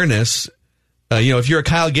awareness, if you're a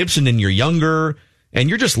Kyle Gibson and you're younger and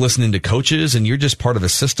you're just listening to coaches and you're just part of a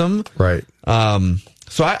system, right?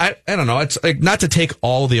 So I don't know. It's like not to take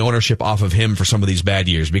all the ownership off of him for some of these bad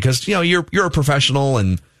years, because you're a professional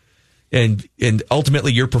and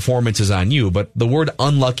ultimately your performance is on you. But the word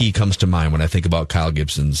unlucky comes to mind when I think about Kyle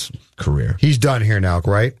Gibson's career. He's done here now,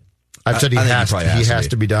 right? I've said he has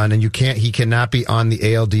to be done, and he cannot be on the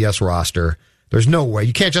ALDS roster. There's no way.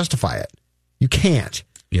 You can't justify it. You can't.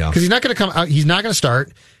 Yeah. Because he's not going to come out. He's not going to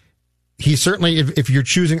start. He's certainly, if you're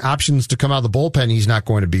choosing options to come out of the bullpen, he's not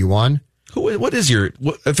going to be one. What is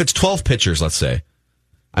if it's 12 pitchers, let's say,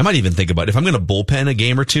 I might even think about if I'm going to bullpen a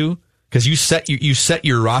game or two, because you set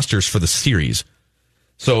your rosters for the series.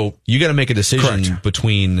 So you got to make a decision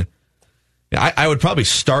between, I would probably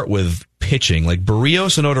start with pitching. Like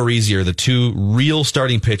Barrios and Odorizzi are the two real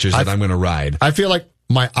starting pitchers that I'm going to ride. I feel like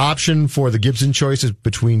my option for the Gibson choice is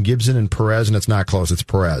between Gibson and Perez, and it's not close. It's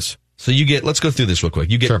Perez. So let's go through this real quick.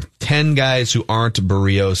 You get 10 guys who aren't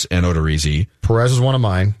Barrios and Odorizzi. Perez is one of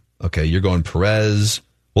mine. Okay, you're going Perez.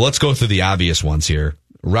 Well, let's go through the obvious ones here.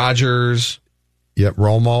 Rogers. Yep,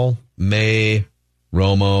 Romo. May.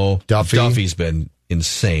 Romo. Duffy. Duffy's been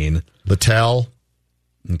insane. Littell.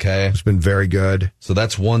 Okay. It's been very good. So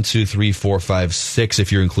that's 1, 2, 3, 4, 5, 6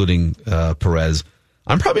 if you're including Perez.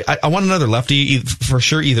 I want another lefty for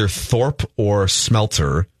sure, either Thorpe or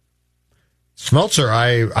Smeltzer. Smeltzer,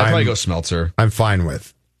 I'd probably go Smeltzer. I'm fine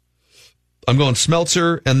with. I'm going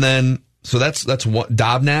Smeltzer, and then so that's what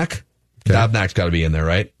Dobnak. Okay. Dobnak's got to be in there,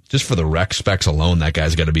 right? Just for the rec specs alone, that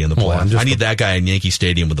guy's got to be in the playoffs. I need that guy in Yankee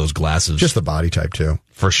Stadium with those glasses. Just the body type too,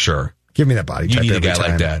 for sure. Give me that body type. You need a guy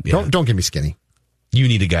like that. Yeah. Don't give me skinny. You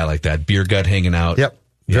need a guy like that. Beer gut hanging out. Yep.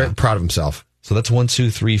 Very proud of himself. So that's 1,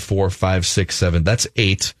 2, 3, 4, 5, 6, 7. That's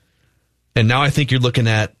 8. And now I think you're looking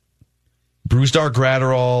at Brusdar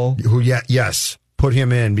Graterol. Yes. Put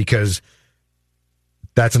him in because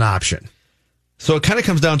that's an option. So it kind of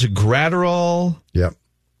comes down to Graterol. Yep.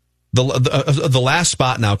 The last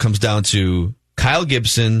spot now comes down to Kyle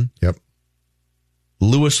Gibson. Yep.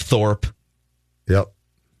 Lewis Thorpe. Yep.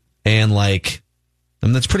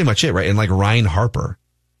 And that's pretty much it, right? And Ryan Harper.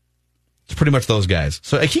 It's pretty much those guys.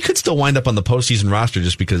 So he could still wind up on the postseason roster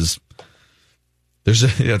just because there's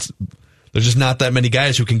just not that many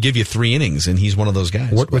guys who can give you 3 innings, and he's one of those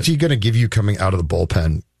guys. What's he going to give you coming out of the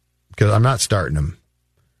bullpen? Because I'm not starting him.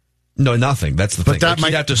 No, nothing. That's the thing.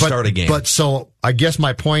 He'd have to start a game. But so I guess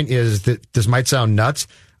my point is that this might sound nuts.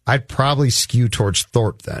 I'd probably skew towards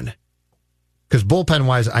Thorpe then. Because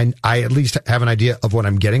bullpen-wise, I at least have an idea of what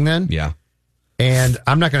I'm getting then. Yeah. And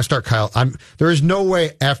I'm not going to start Kyle. There is no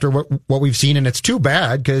way after what we've seen, and it's too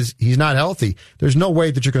bad because he's not healthy. There's no way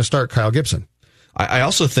that you're going to start Kyle Gibson. I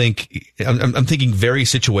also think, I'm thinking very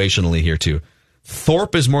situationally here too.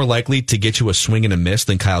 Thorpe is more likely to get you a swing and a miss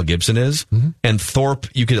than Kyle Gibson is. Mm-hmm. And Thorpe,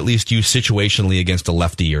 you could at least use situationally against a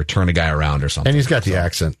lefty or turn a guy around or something. And he's got the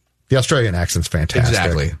accent. The Australian accent's fantastic.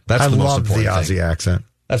 Exactly. That's the most important thing. I love the Aussie accent.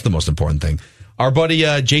 That's the most important thing. Our buddy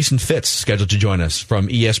Jason Fitz scheduled to join us from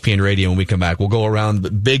ESPN Radio when we come back. We'll go around the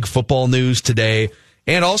big football news today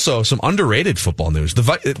and also some underrated football news.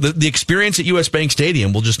 The experience at U.S. Bank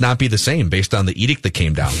Stadium will just not be the same based on the edict that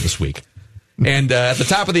came down this week. And at the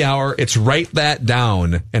top of the hour, it's Write That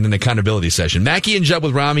Down and an accountability session. Mackie and Judd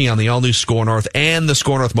with Rami on the all-new Score North and the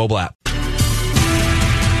Score North mobile app.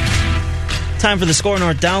 Time for the Score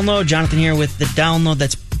North download. Jonathan here with the download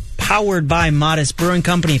that's powered by Modest Brewing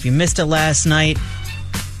Company. If you missed it last night,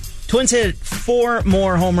 Twins hit 4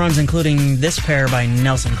 more home runs, including this pair by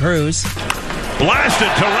Nelson Cruz. Blasted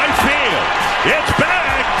to right field. It's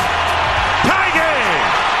back. Tie game.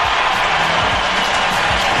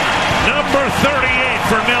 Number 38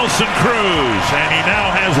 for Nelson Cruz, and he now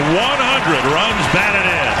has 100 runs batted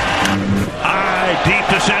in. High, deep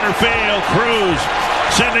to center field. Cruz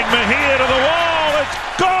sending Mejia to the wall. It's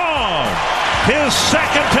gone. His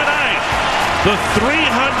second tonight, the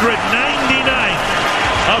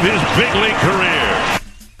 399th of his big league career.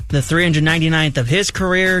 The 399th of his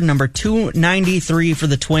career, number 293 for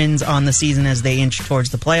the Twins on the season as they inch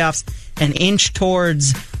towards the playoffs, and inch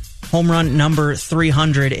towards home run number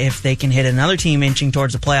 300 if they can hit another team inching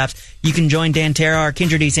towards the playoffs. You can join Dan Terra,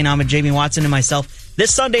 Kindred St. Ahmed, Jamie Watson, and myself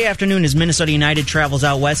this Sunday afternoon as Minnesota United travels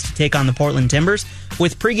out west to take on the Portland Timbers,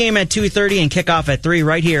 with pregame at 2:30 and kickoff at 3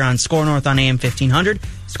 right here on Score North on AM 1500,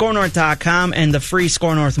 scorenorth.com, and the free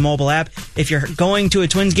Score North mobile app. If you're going to a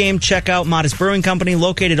Twins game, check out Modest Brewing Company,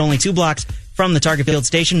 located only 2 blocks from the Target Field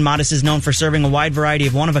station. Modest is known for serving a wide variety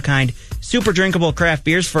of one-of-a-kind, super drinkable craft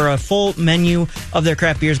beers. For a full menu of their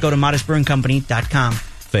craft beers, go to modestbrewingcompany.com.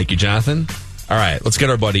 Thank you, Jonathan. All right, let's get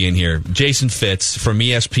our buddy in here, Jason Fitz from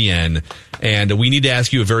ESPN, and we need to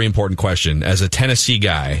ask you a very important question. As a Tennessee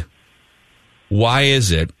guy, why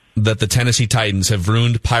is it that the Tennessee Titans have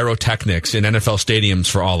ruined pyrotechnics in NFL stadiums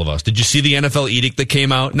for all of us? Did you see the NFL edict that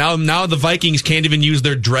came out? Now the Vikings can't even use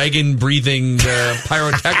their dragon-breathing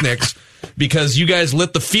pyrotechnics because you guys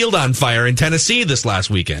lit the field on fire in Tennessee this last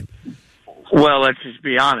weekend. Well, let's just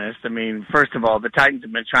be honest. I mean, first of all, the Titans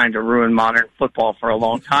have been trying to ruin modern football for a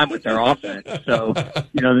long time with their offense. So,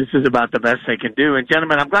 this is about the best they can do. And,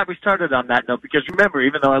 gentlemen, I'm glad we started on that note because, remember,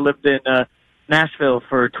 even though I lived in Nashville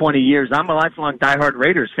for 20 years, I'm a lifelong diehard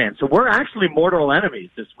Raiders fan. So we're actually mortal enemies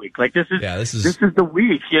this week. Like, this is the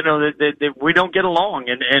week, that we don't get along.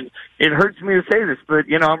 And it hurts me to say this, but,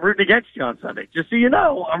 I'm rooting against you on Sunday. Just so you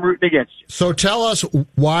know, I'm rooting against you. So tell us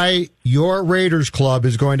why your Raiders club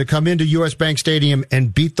is going to come into U.S. Bank Stadium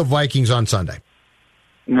and beat the Vikings on Sunday.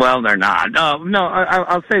 Well, they're not. No.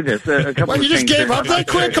 I'll say this. A couple you just gave up that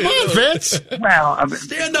quick? Come on, Fitz. Well,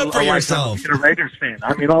 stand up for yourself. You're a Raiders fan.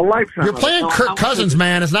 I mean, all lifetime. You're playing Kirk Cousins,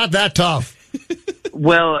 man. It's not that tough.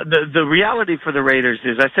 Well, the reality for the Raiders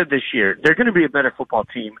is, I said this year, they're going to be a better football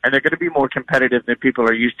team, and they're going to be more competitive than people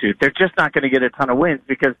are used to. They're just not going to get a ton of wins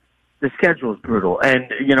because the schedule is brutal.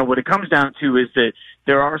 And, what it comes down to is that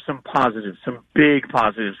there are some positives, some big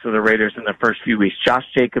positives for the Raiders in the first few weeks. Josh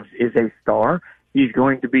Jacobs is a star. He's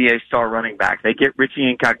going to be a star running back. They get Richie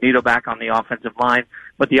Incognito back on the offensive line,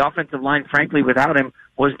 but the offensive line, frankly, without him,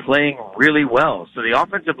 was playing really well. So the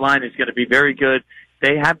offensive line is going to be very good.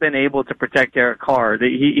 They have been able to protect Derek Carr.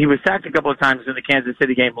 He was sacked a couple of times in the Kansas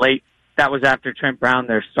City game late. That was after Trent Brown,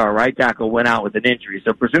 their star right tackle, went out with an injury.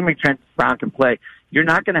 So presuming Trent Brown can play, you're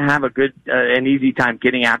not going to have a good an easy time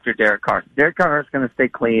getting after Derek Carr. Derek Carr is going to stay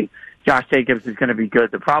clean. Josh Jacobs is going to be good.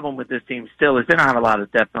 The problem with this team still is they don't have a lot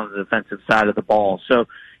of depth on the defensive side of the ball. So,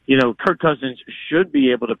 Kirk Cousins should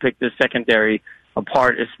be able to pick this secondary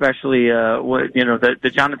apart, especially,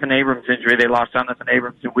 the Jonathan Abrams injury. They lost Jonathan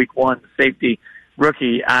Abrams in week 1, the safety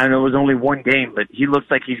rookie. I know it was only one game, but he looks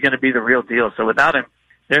like he's going to be the real deal. So without him,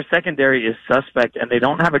 their secondary is suspect, and they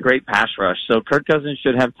don't have a great pass rush. So Kirk Cousins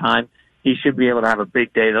should have time. He should be able to have a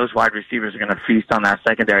big day. Those wide receivers are going to feast on that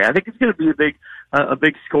secondary. I think it's going to be a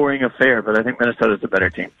big scoring affair, but I think Minnesota's a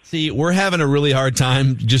better team. See, we're having a really hard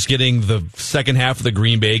time just getting the second half of the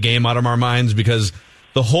Green Bay game out of our minds because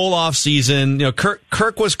the whole offseason,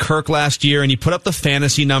 Kirk was Kirk last year, and he put up the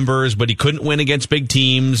fantasy numbers, but he couldn't win against big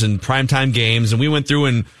teams and primetime games. And we went through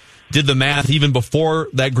and did the math even before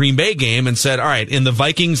that Green Bay game and said, all right, in the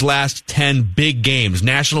Vikings' last 10 big games,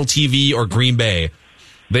 national TV or Green Bay,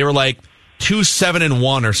 they were like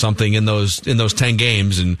 2-7-1 or something in those 10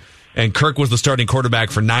 games, and Kirk was the starting quarterback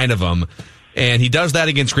for 9 of them, and he does that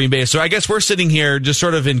against Green Bay. So I guess we're sitting here just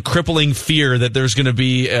sort of in crippling fear that there's going to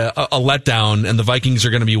be a letdown, and the Vikings are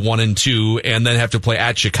going to be 1-2, and then have to play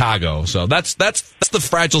at Chicago. So that's the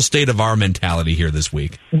fragile state of our mentality here this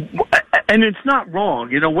week. And it's not wrong.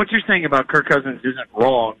 What you're saying about Kirk Cousins isn't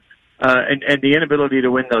wrong. And the inability to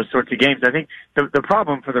win those sorts of games. I think the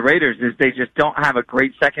problem for the Raiders is they just don't have a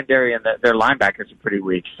great secondary, and their linebackers are pretty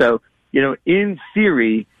weak. So, in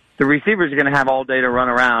theory, the receivers are going to have all day to run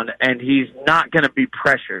around, and he's not going to be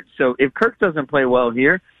pressured. So if Kirk doesn't play well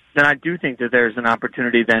here, then I do think that there's an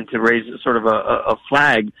opportunity then to raise sort of a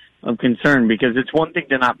flag of concern, because it's one thing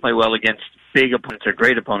to not play well against big opponents or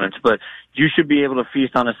great opponents, but you should be able to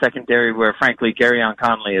feast on a secondary where, frankly, Garyon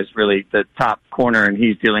Conley is really the top corner, and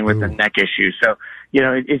he's dealing with a neck issue. So,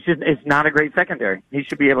 it's not a great secondary. He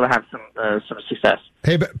should be able to have some success.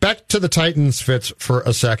 Hey, back to the Titans, Fitz, for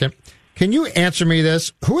a second. Can you answer me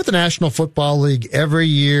this? Who at the National Football League every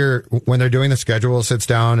year when they're doing the schedule sits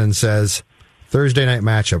down and says, Thursday night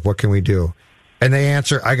matchup, what can we do? And they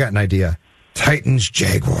answer, I got an idea. Titans,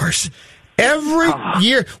 Jaguars. Every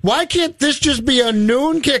year. Why can't this just be a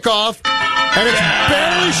noon kickoff and it's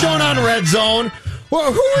barely shown on Red Zone?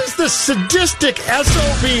 Well, who is the sadistic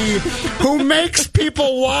SOB who makes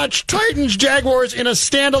people watch Titans, Jaguars in a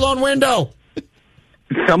standalone window?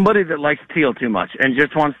 Somebody that likes teal too much and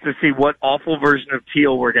just wants to see what awful version of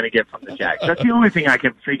teal we're going to get from the Jags. That's the only thing I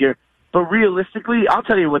can figure. But realistically, I'll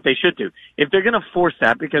tell you what they should do. If they're going to force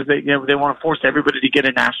that, because they want to force everybody to get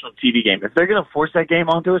a national TV game, if they're going to force that game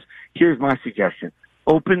onto us, here's my suggestion.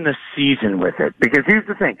 Open the season with it. Because here's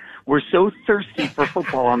the thing. We're so thirsty for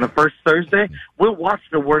football on the first Thursday, we'll watch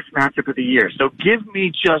the worst matchup of the year. So give me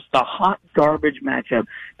just a hot garbage matchup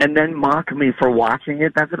and then mock me for watching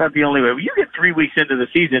it. That's about the only way. When you get 3 weeks into the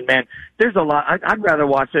season, man, there's a lot. I'd rather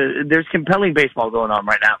watch there's compelling baseball going on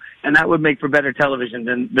right now, and that would make for better television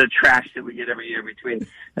than the trash that we get every year between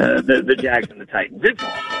the Jags and the Titans. It's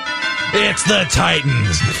awful. It's the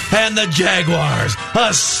Titans and the Jaguars,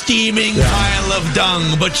 a steaming pile of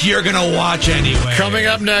dung, but you're going to watch anyway. Coming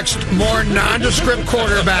up next, more nondescript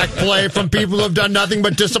quarterback play from people who have done nothing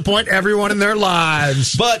but disappoint everyone in their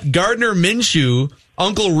lives. But Gardner Minshew,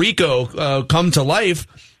 Uncle Rico, come to life.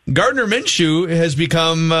 Gardner Minshew has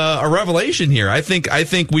become a revelation here. I think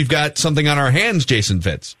we've got something on our hands, Jason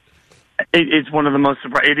Fitz. It's one of the most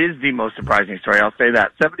it is the most surprising story. I'll say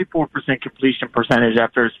that 74% completion percentage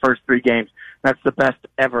after his first 3 games. That's the best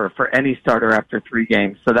ever for any starter after 3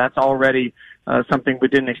 games. So that's already something we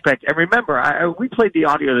didn't expect. And remember, we played the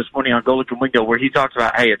audio this morning on Golic and Wingo where he talks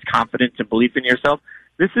about, hey, it's confidence and belief in yourself.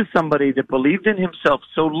 This is somebody that believed in himself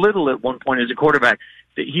so little at one point as a quarterback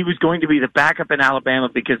that he was going to be the backup in Alabama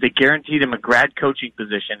because they guaranteed him a grad coaching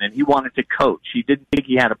position, and he wanted to coach. He didn't think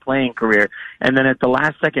he had a playing career. And then at the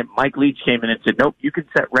last second, Mike Leach came in and said, nope, you can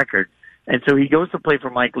set records. And so he goes to play for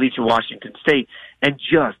Mike Leach at Washington State and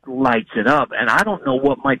just lights it up. And I don't know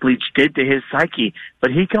what Mike Leach did to his psyche,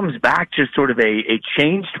 but he comes back just sort of a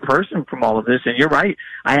changed person from all of this. And you're right.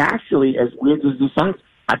 I actually, as weird as this sounds,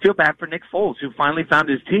 I feel bad for Nick Foles, who finally found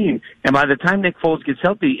his team. And by the time Nick Foles gets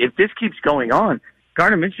healthy, if this keeps going on,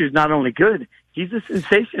 Gardner Minshew is not only good, he's a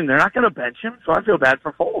sensation. They're not going to bench him, so I feel bad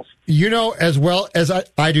for Foles. You know as well as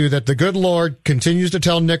I do that the good Lord continues to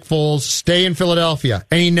tell Nick Foles, stay in Philadelphia,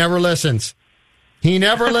 and he never listens. He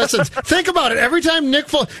never listens. Think about it. Every time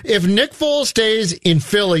if Nick Foles stays in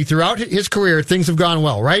Philly throughout his career, things have gone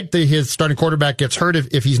well, right? His starting quarterback gets hurt.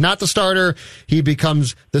 If he's not the starter, he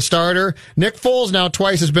becomes the starter. Nick Foles now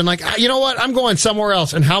twice has been like, you know what? I'm going somewhere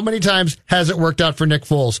else. And how many times has it worked out for Nick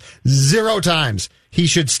Foles? 0 times. He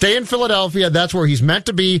should stay in Philadelphia. That's where he's meant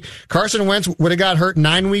to be. Carson Wentz would have got hurt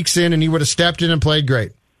 9 weeks in, and he would have stepped in and played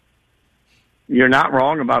great. You're not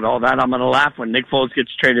wrong about all that. I'm going to laugh when Nick Foles gets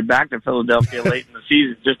traded back to Philadelphia late in the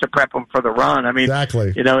season just to prep him for the run. I mean,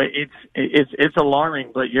 exactly. You know, it's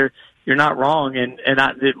alarming, but you're not wrong.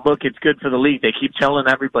 Look, it's good for the league. They keep telling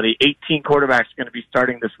everybody 18 quarterbacks are going to be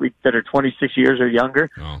starting this week that are 26 years or younger.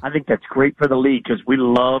 Oh. I think that's great for the league because we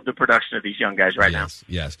love the production of these young guys right now.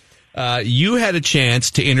 Yes. You had a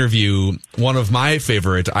chance to interview one of my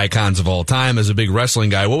favorite icons of all time as a big wrestling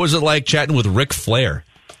guy. What was it like chatting with Ric Flair?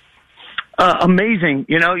 Amazing.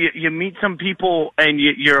 You know, you meet some people and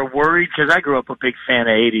you're worried because I grew up a big fan of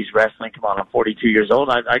 80s wrestling. Come on, I'm 42 years old.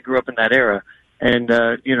 I grew up in that era. And,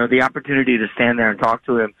 you know, the opportunity to stand there and talk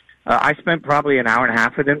to him. I spent probably an hour and a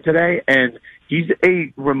half with him today, and he's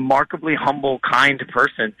a remarkably humble, kind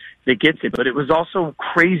person that gets it. But it was also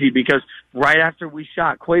crazy because right after we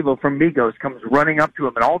shot, Quavo from Migos comes running up to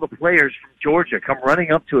him, and all the players from Georgia come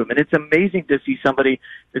running up to him. And it's amazing to see somebody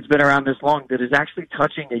that's been around this long that is actually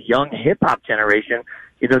touching a young hip-hop generation,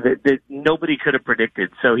 you know, that nobody could have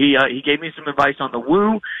predicted. So he gave me some advice on the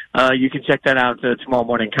Woo. You can check that out tomorrow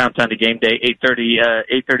morning, Countdown to Game Day,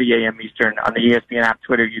 8:30 a.m. Eastern on the ESPN app,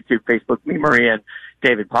 Twitter, YouTube, Facebook, me, Maria, and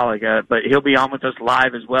David Pollack. But he'll be on with us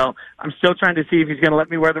live as well. I'm still trying to see if he's going to let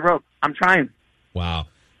me wear the robe. I'm trying. Wow.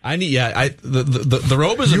 The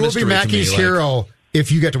robe is a mystery to me. You will be Mackey's hero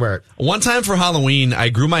if you get to wear it. One time for Halloween, I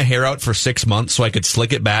grew my hair out for 6 months so I could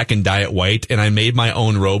slick it back and dye it white, and I made my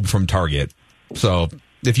own robe from Target. So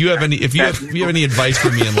if you have any advice for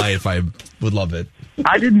me in life, I would love it.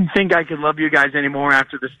 I didn't think I could love you guys anymore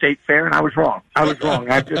after the state fair, and I was wrong.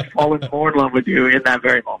 I've just fallen more in love with you in that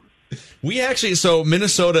very moment.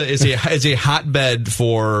 Minnesota is a hotbed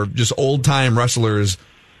for just old time wrestlers.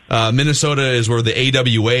 Minnesota is where the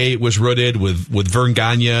AWA was rooted with Vern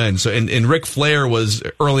Gagne, and Ric Flair was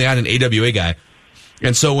early on an AWA guy.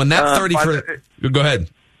 And so when that go ahead.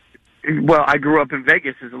 Well, I grew up in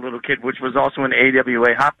Vegas as a little kid, which was also an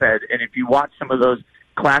AWA hotbed. And if you watch some of those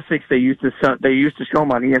classics, they used to show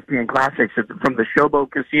them on ESPN Classics from the Showboat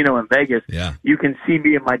Casino in Vegas. Yeah. You can see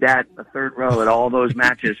me and my dad in the third row at all those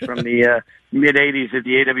matches from the mid '80s at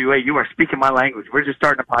the AWA. You are speaking my language. We're just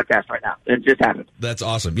starting a podcast right now. It just happened. That's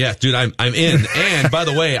awesome. Yeah, dude, I'm in. And by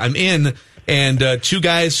the way, I'm in. And two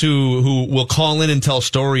guys who will call in and tell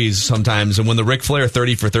stories sometimes. And when the Ric Flair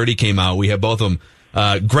 30 for 30 came out, we had both of them.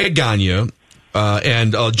 Greg Gagne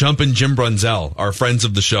and Jumpin' Jim Brunzell are friends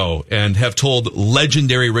of the show and have told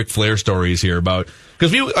legendary Ric Flair stories here about,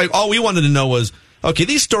 because all we wanted to know was, okay,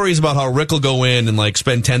 these stories about how Rick will go in and like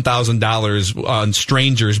spend $10,000 on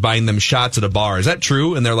strangers buying them shots at a bar. Is that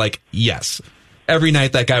true? And they're like, yes. Every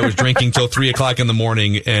night that guy was drinking till 3 o'clock in the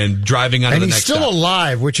morning and driving on to the next stop. And he's still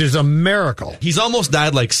alive, which is a miracle. He's almost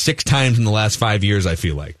died like 6 times in the last 5 years, I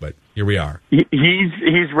feel like, but here we are.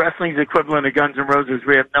 He's wrestling's equivalent of Guns N' Roses.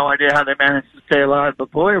 We have no idea how they managed to stay alive,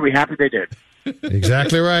 but boy, are we happy they did.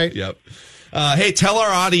 Exactly right. Yep. Hey, tell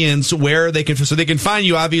our audience where they can find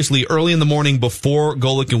you, obviously, early in the morning before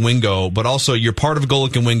Golic and Wingo, but also you're part of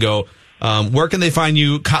Golic and Wingo. Where can they find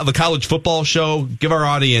you? The college football show? Give our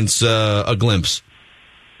audience a glimpse.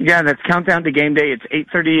 Yeah, that's Countdown to Game Day. It's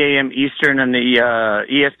 8:30 a.m. Eastern on the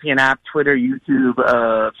ESPN app, Twitter, YouTube,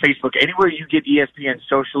 Facebook, anywhere you get ESPN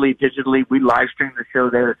socially, digitally. We live stream the show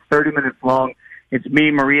there. It's 30 minutes long. It's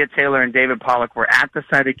me, Maria Taylor, and David Pollack. We're at the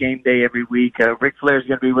site of game day every week. Ric Flair's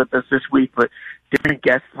going to be with us this week, but different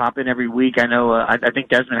guests pop in every week. I know, I think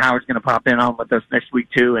Desmond Howard's going to pop in on with us next week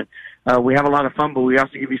too. And we have a lot of fun, but we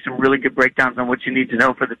also give you some really good breakdowns on what you need to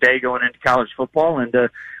know for the day going into college football. And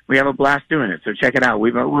we have a blast doing it. So check it out.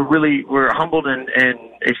 We're humbled and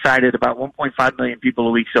excited. About 1.5 million people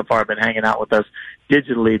a week so far have been hanging out with us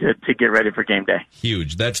digitally to get ready for game day.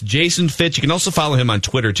 Huge. That's Jason Fitz. You can also follow him on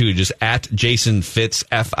Twitter, too, just at Jason Fitz,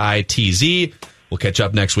 Fitz. We'll catch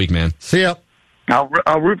up next week, man. See ya.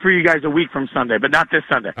 I'll root for you guys a week from Sunday, but not this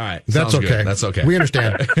Sunday. All right. That's okay. Good. That's okay. We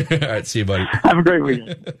understand. All right. See you, buddy. Have a great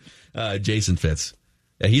weekend. Jason Fitz.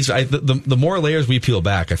 Yeah, the more layers we peel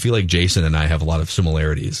back, I feel like Jason and I have a lot of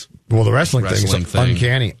similarities. Well, the wrestling thing is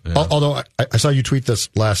uncanny. Yeah. Although I saw you tweet this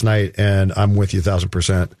last night, and I'm with you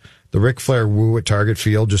 1,000%. The Ric Flair woo at Target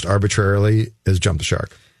Field just arbitrarily has jumped the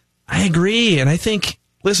shark. I agree, and I think,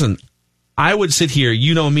 listen, I would sit here,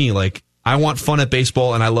 you know me, like, I want fun at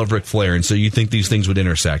baseball, and I love Ric Flair, and so you think these things would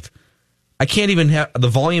intersect. I can't even have, the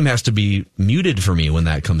volume has to be muted for me when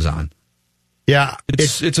that comes on. Yeah.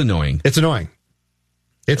 It's annoying. It's annoying.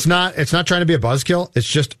 It's not trying to be a buzzkill. It's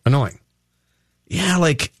just annoying. Yeah,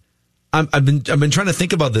 like I've been trying to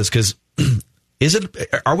think about this because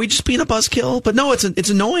are we just being a buzzkill? But no, it's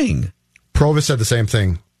annoying. Provis said the same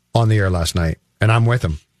thing on the air last night, and I'm with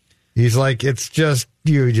him. He's like, it's just,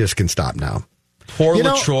 you just can stop now. Poor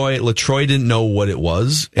LaTroy. LaTroy didn't know what it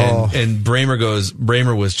was, and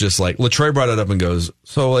Bramer was just like, LaTroy brought it up and goes,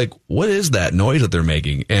 so like, what is that noise that they're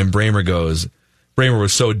making? And Bramer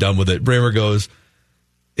was so done with it. Bramer goes,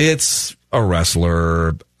 it's a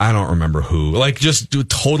wrestler. I don't remember who. Like, just do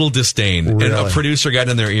total disdain. Really? And a producer got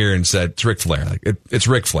in their ear and said, it's Ric Flair. Like, it's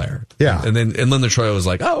Ric Flair. Yeah. And then LaTroy was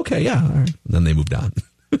like, oh, okay, yeah. All right. And then they moved on.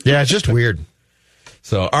 Yeah, it's just weird.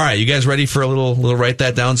 So, all right, you guys ready for a little write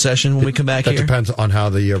that down session when we come back here? That depends on how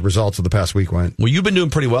the results of the past week went. Well, you've been doing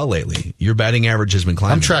pretty well lately. Your batting average has been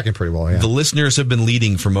climbing. I'm tracking pretty well, yeah. The listeners have been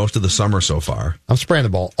leading for most of the summer so far. I'm spraying the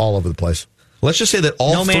ball all over the place. Let's just say that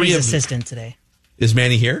all three Manny's of... assistant today. Is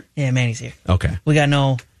Manny here? Yeah, Manny's here. Okay. We got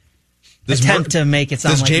no attempt to make it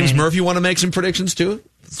sound like Does James Manny. Murphy want to make some predictions, too?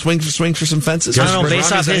 Swing for some fences? I don't know,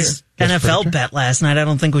 based off his NFL bet last night, I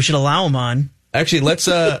don't think we should allow him on. Actually, let's...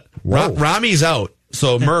 Rami's out.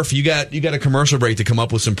 So, Murph, you got a commercial break to come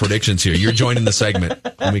up with some predictions here. You're joining the segment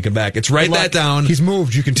when we come back. It's Write That Down. He's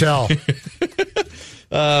moved, you can tell.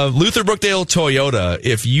 Luther Brookdale Toyota,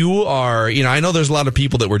 if you are... I know there's a lot of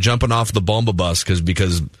people that were jumping off the Bomba bus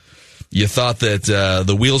because you thought that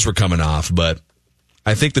the wheels were coming off, but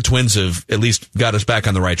I think the Twins have at least got us back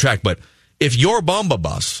on the right track. But if your Bomba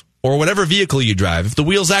bus or whatever vehicle you drive, if the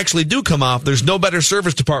wheels actually do come off, there's no better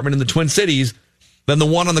service department in the Twin Cities than the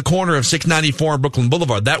one on the corner of 694 and Brooklyn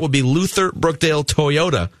Boulevard. That would be Luther Brookdale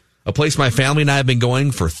Toyota, a place my family and I have been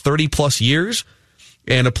going for 30-plus years,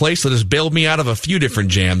 and a place that has bailed me out of a few different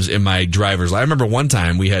jams in my driver's life. I remember one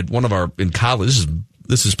time we had one of our, in college,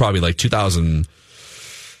 this is probably like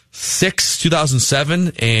 2006,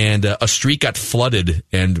 2007, and a street got flooded,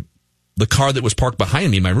 and the car that was parked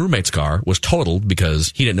behind me, my roommate's car, was totaled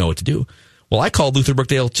because he didn't know what to do. Well, I called Luther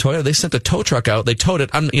Brookdale Toyota. They sent a tow truck out. They towed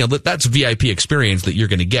it. That's VIP experience that you're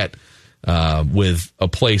going to get with a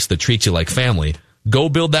place that treats you like family. Go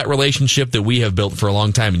build that relationship that we have built for a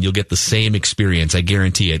long time, and you'll get the same experience. I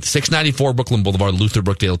guarantee it. 694 Brooklyn Boulevard, Luther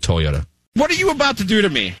Brookdale Toyota. What are you about to do to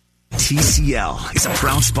me? TCL is a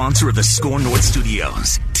proud sponsor of the Score North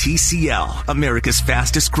Studios. TCL, America's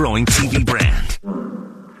fastest growing TV brand.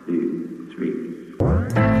 1, 2, 3.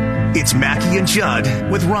 It's Mackie and Judd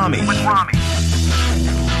with Rami. Write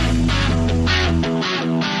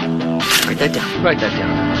that down. Write that down.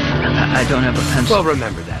 I don't have a pencil. Well,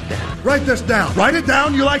 remember that then. Write this down. Write it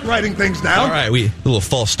down. You like writing things down. All right, a little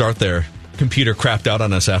false start there. Computer crapped out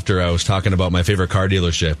on us after I was talking about my favorite car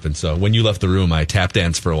dealership. And so when you left the room, I tap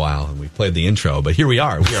danced for a while and we played the intro. But here we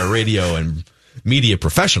are. We are radio and media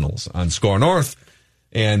professionals on Score North.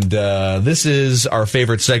 And this is our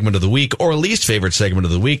favorite segment of the week, or least favorite segment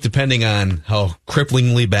of the week, depending on how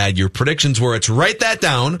cripplingly bad your predictions were. It's Write That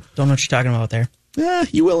Down. Don't know what you're talking about there.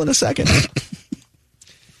 You will in a second.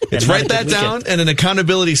 It's Write That Down and an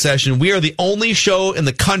accountability session. We are the only show in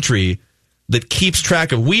the country that keeps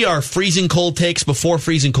track of... We are freezing cold takes before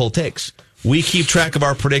freezing cold takes. We keep track of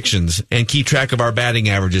our predictions and keep track of our batting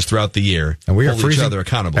averages throughout the year. And we are hold each other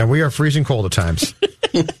accountable. And we are freezing cold at times.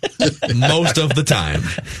 Most of the time.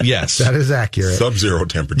 Yes. That is accurate. Sub-zero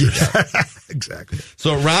temperatures. Exactly.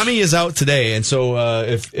 So Rami is out today, and so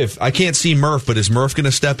if I can't see Murph, but is Murph going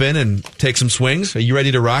to step in and take some swings? Are you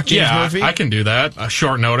ready to rock, James Murphy? I can do that.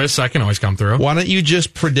 Short notice, I can always come through. Why don't you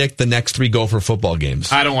just predict the next 3 Gopher football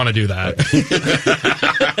games? I don't want to do that.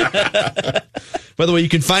 By the way, you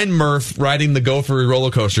can find Murph riding the Gopher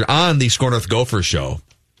roller coaster on the Score North Gopher Show,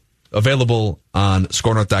 available on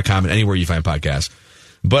scorenorth.com and anywhere you find podcasts.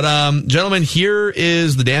 But, gentlemen, here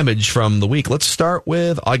is the damage from the week. Let's start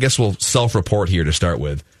with, I guess we'll self-report here to start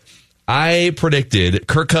with. I predicted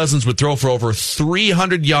Kirk Cousins would throw for over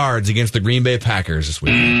 300 yards against the Green Bay Packers this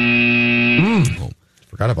week.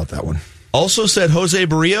 Forgot about that one. Also said Jose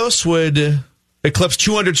Barrios would eclipse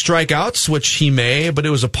 200 strikeouts, which he may, but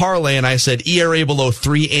it was a parlay, and I said ERA below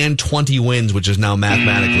 3 and 20 wins, which is now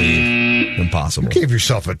mathematically impossible. You gave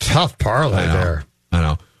yourself a tough parlay there. I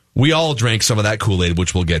know. We all drank some of that Kool-Aid,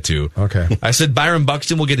 which we'll get to. Okay. I said Byron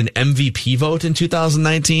Buxton will get an MVP vote in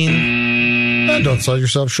 2019. Don't sell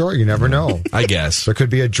yourself short. You never know. I guess. There could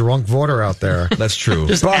be a drunk voter out there. That's true.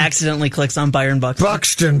 Just accidentally clicks on Byron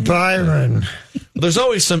Buxton. Byron. There's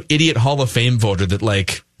always some idiot Hall of Fame voter that,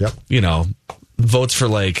 votes for,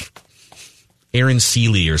 Aaron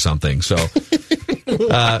Seeley or something. So,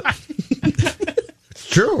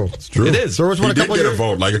 True. It's true. It is. There was one he did get a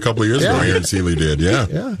vote a couple of years ago. Aaron Seeley did.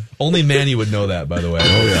 Yeah. Only Manny would know that, by the way.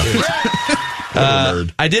 Oh, yeah.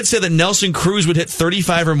 I did say that Nelson Cruz would hit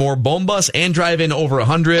 35 or more Bombas and drive in over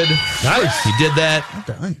 100. Nice. He did that. Well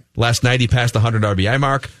done. Last night he passed the 100 RBI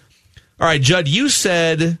mark. All right, Judd, you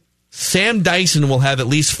said Sam Dyson will have at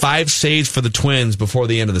least 5 saves for the Twins before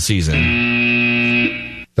the end of the season.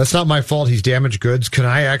 That's not my fault. He's damaged goods. Can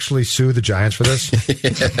I actually sue the Giants for this?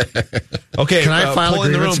 Okay. Can I file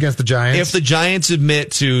agreements against the Giants? If the Giants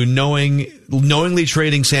admit to knowingly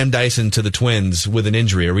trading Sam Dyson to the Twins with an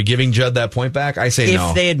injury, are we giving Judd that point back? I say no.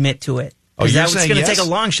 If they admit to it. Oh, you're That's saying going to yes? take a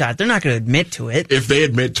long shot. They're not going to admit to it. If they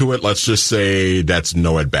admit to it, let's just say that's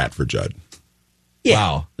no at bat for Judd. Yeah,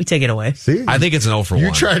 wow. We take it away. See? I think it's an 0 for 1.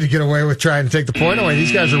 You tried to get away with trying to take the point away.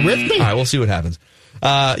 These guys are with me. All right, we'll see what happens.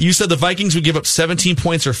 You said the Vikings would give up 17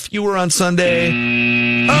 points or fewer on Sunday.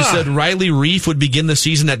 You said Riley Reif would begin the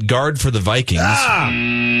season at guard for the Vikings.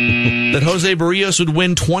 That Jose Barrios would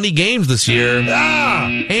win 20 games this year.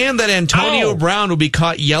 And that Antonio Brown would be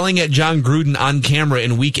caught yelling at John Gruden on camera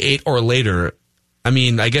in Week 8 or later. I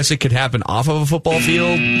mean, I guess it could happen off of a football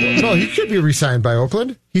field. No, he could be re-signed by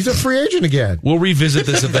Oakland. He's a free agent again. We'll revisit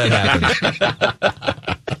this if that happens.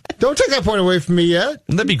 Don't take that point away from me yet.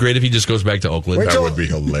 Wouldn't that be great if he just goes back to Oakland? That would be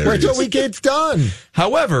hilarious. Wait till Week 8's done.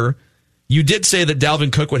 However, you did say that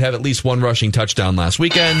Dalvin Cook would have at least 1 rushing touchdown last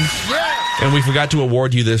weekend. And we forgot to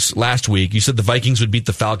award you this last week. You said the Vikings would beat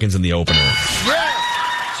the Falcons in the opener.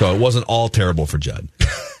 So it wasn't all terrible for Judd.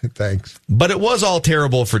 Thanks. But it was all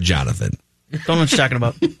terrible for Jonathan. Don't know what you're talking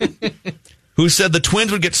about. Who said the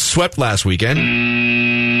Twins would get swept last weekend.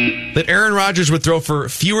 That Aaron Rodgers would throw for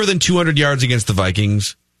fewer than 200 yards against the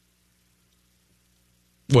Vikings.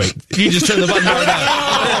 Wait, you just turned the button right up.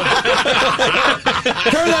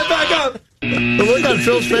 Turn that back up. The look on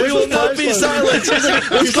Phil's face. We will not be silent.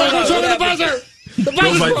 He's like, what's wrong with the buzzer?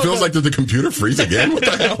 Feels like did the computer freeze again? What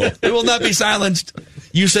the hell? We will not be silenced.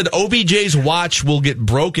 You said OBJ's watch will get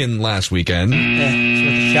broken last weekend. It's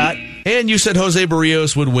worth a shot. And you said Jose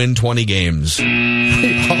Barrios would win 20 games.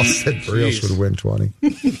 We all said Barrios would win 20.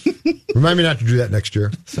 Remind me not to do that next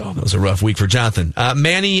year. So that was a rough week for Jonathan.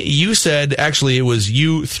 Manny, you said, actually, it was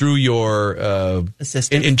you through your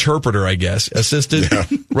assistant. Interpreter, I guess, assistant. Yeah.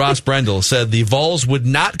 Ross Brendel said the Vols would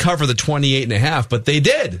not cover the 28.5, but they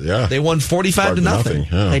did. Yeah. They won 45 to nothing.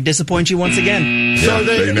 Yeah. They disappoint you once again. Yeah, So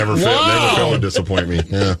they never fail to disappoint me.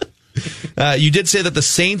 Yeah. You did say that the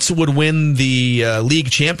Saints would win the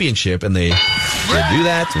league championship, and they did do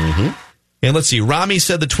that. Mm-hmm. And let's see, Rami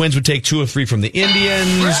said the Twins would take 2 of 3 from the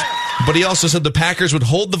Indians, but he also said the Packers would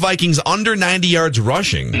hold the Vikings under 90 yards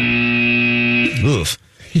rushing. Oof.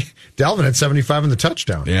 Dalvin had 75 in the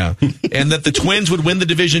touchdown. Yeah. And that the Twins would win the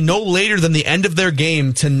division no later than the end of their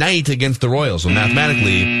game tonight against the Royals. So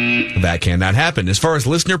mathematically, that cannot happen. As far as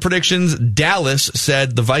listener predictions, Dallas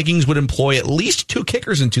said the Vikings would employ at least 2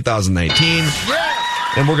 kickers in 2019.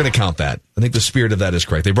 And we're going to count that. I think the spirit of that is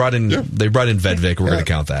correct. They brought in Vedvik. We're going to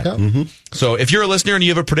count that. Yeah. Mm-hmm. So if you're a listener and you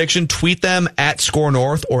have a prediction, tweet them at Score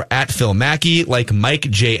North or at Phil Mackey. Like Mike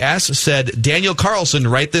JS said, Daniel Carlson,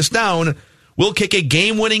 write this down, will kick a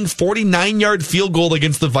game-winning 49-yard field goal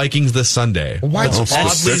against the Vikings this Sunday. Why? That's oddly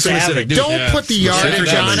specific. Don't put the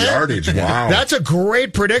yardage on it. Yardage. Wow. That's a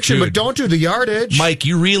great prediction, Dude. but don't do the yardage. Mike,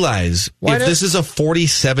 you realize Why if not? this is a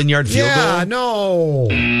 47-yard field goal, no.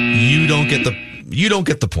 you don't get the You don't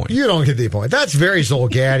get the point. You don't get the point. That's very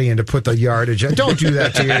Zolgadian to put the yardage. Don't do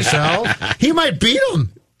that to yourself. He might beat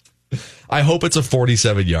him. I hope it's a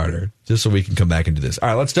 47-yarder, just so we can come back into this. All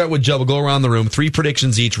right, let's start with Joe. We'll go around the room. 3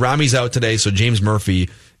 predictions each. Rami's out today, so James Murphy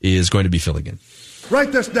is going to be filling in.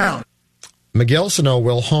 Write this down. Miguel Sano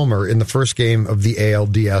will homer in the first game of the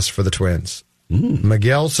ALDS for the Twins.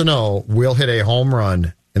 Miguel Sano will hit a home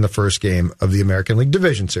run in the first game of the American League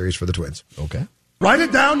Division Series for the Twins. Okay. Write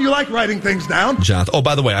it down. You like writing things down. Jonathan. Oh,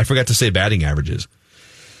 by the way, I forgot to say batting averages.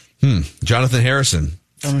 Jonathan Harrison.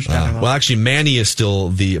 Well, actually, Manny is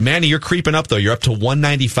still Manny, you're creeping up, though. You're up to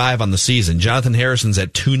 195 on the season. Jonathan Harrison's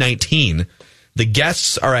at 219. The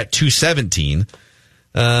guests are at 217.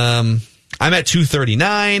 I'm at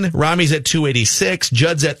 239. Rami's at 286.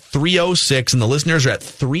 Judd's at 306. And the listeners are at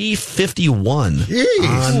 351.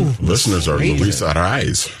 Listeners are Luis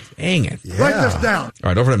Arraez. Dang it. Yeah. Write this down. All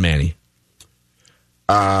right, over to Manny.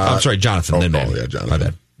 I'm sorry, Jonathan. Then Manny. Yeah, Jonathan. My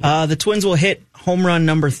bad. The Twins will hit home run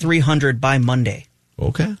number 300 by Monday.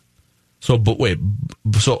 Okay. So, but wait.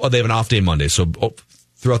 So they have an off day Monday. So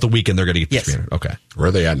throughout the weekend, they're going to get to 300. Okay. Where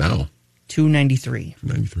are they at now? 293.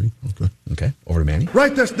 93. Okay. Okay. Over to Manny.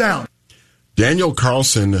 Write this down. Daniel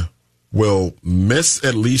Carlson will miss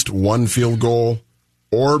at least one field goal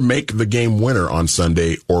or make the game winner on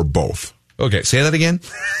Sunday, or both. Okay. Say that again.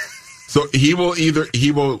 So he will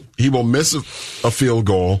miss a field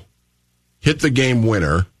goal, hit the game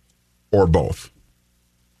winner, or both.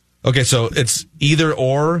 Okay, so it's either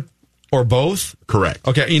or both? Correct.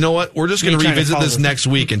 Okay, you know what? We're just going to revisit this next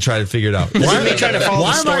week and try to figure it out. Why are we trying to follow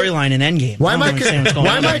the storyline in Endgame? Why am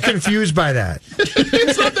I confused by that?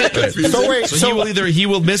 It's not that confusing. So wait, so he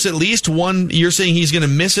will miss at least one. You're saying he's going to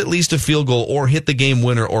miss at least a field goal or hit the game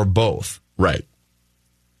winner or both. Right.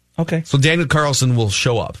 Okay. So Daniel Carlson will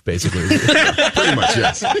show up, basically. Pretty much,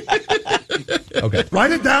 yes. Okay.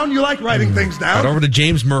 Write it down. You like writing things down. Right, over to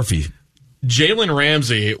James Murphy. Jalen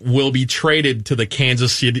Ramsey will be traded to the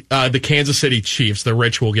Kansas City Chiefs. The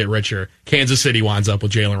rich will get richer. Kansas City winds up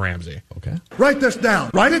with Jalen Ramsey. Okay. Write this down.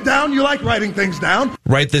 Write it down. You like writing things down.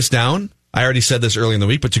 Write this down. I already said this early in the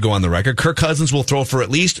week, but to go on the record, Kirk Cousins will throw for at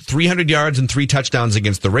least 300 yards and 3 touchdowns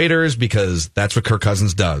against the Raiders, because that's what Kirk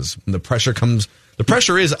Cousins does. When the pressure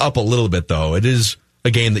is up a little bit, though. It is a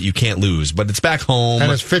game that you can't lose, but it's back home.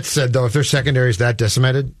 And as Fitz said, though, if their secondary is that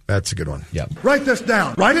decimated, that's a good one. Yep. Write this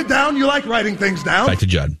down. Write it down. You like writing things down. Back to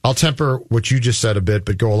Judd. I'll temper what you just said a bit,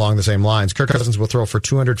 but go along the same lines. Kirk Cousins will throw for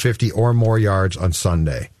 250 or more yards on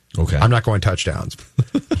Sunday. Okay. I'm not going touchdowns.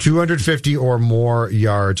 250 or more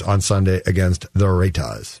yards on Sunday against the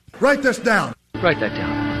Raiders. Write this down. Write that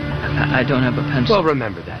down. I don't have a pencil. Well,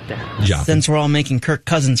 remember that then. Since we're all making Kirk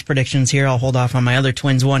Cousins predictions here, I'll hold off on my other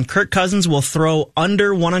Twins one. Kirk Cousins will throw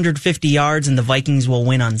under 150 yards, and the Vikings will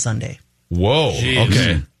win on Sunday. Whoa. Jeez.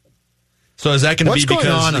 Okay. So is that going to be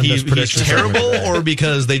because he's terrible, or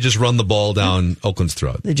because they just run the ball down Oakland's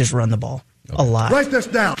throat? They just run the ball a lot. Write this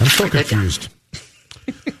down. I'm so confused.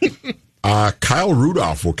 Kyle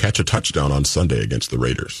Rudolph will catch a touchdown on Sunday against the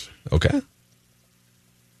Raiders. Okay.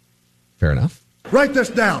 Fair enough. Write this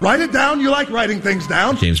down. Write it down. You like writing things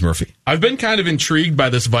down. James Murphy. I've been kind of intrigued by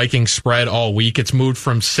this Viking spread all week. It's moved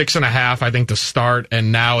from 6.5, I think, to start,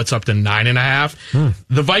 and now it's up to 9.5.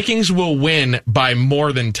 The Vikings will win by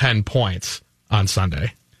more than 10 points on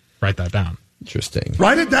Sunday. Write that down. Interesting.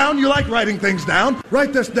 Write it down. You like writing things down.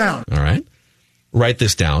 Write this down. All right. Write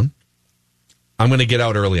this down. I'm going to get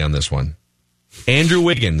out early on this one. Andrew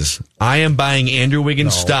Wiggins. I am buying Andrew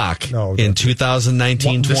Wiggins stock in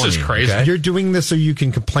 2019-20. This is crazy. Okay? You're doing this so you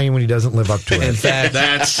can complain when he doesn't live up to it. In fact,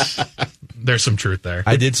 there's some truth there.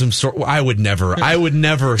 I did some I would never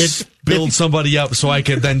build somebody up so I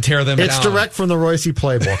could then tear them down. It's direct from the Royce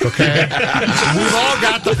playbook, okay? We've all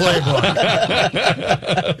got the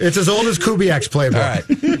playbook. It's as old as Kubiak's playbook. All right.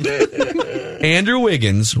 Andrew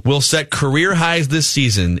Wiggins will set career highs this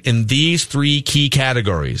season in these 3 key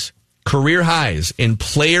categories. Career highs in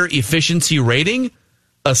player efficiency rating,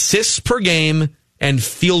 assists per game, and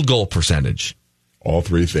field goal percentage. All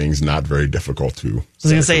 3 things not very difficult to. I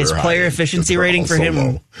was going to say, is player efficiency rating for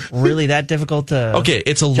him really that difficult to... Okay,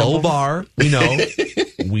 it's a low bar. We know.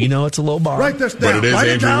 We know it's a low bar. Write this down. But it is Write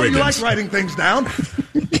Andrew it down. Wiggins. You like writing things down.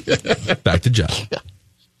 Back to Jeff.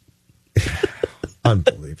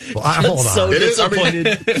 Unbelievable. Hold on. So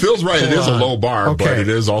disappointed. Phil's right. It is a low bar, but it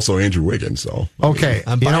is also Andrew Wiggins. So okay,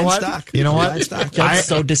 I'm buying stock. You know what? I'm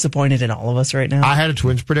so disappointed in all of us right now. I had a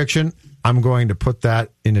Twins prediction. I'm going to put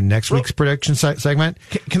that into next week's prediction segment.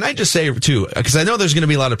 Can I just say, too, because I know there's going to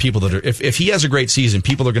be a lot of people that are, if he has a great season,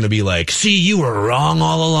 people are going to be like, see, you were wrong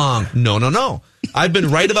all along. No. I've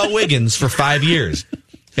been right about Wiggins for 5 years.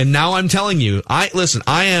 And now I'm telling you, I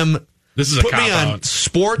am This is a Put me on cop-out.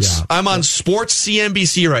 sports. Yeah. I'm on sports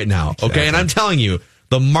CNBC right now. Okay. And I'm telling you,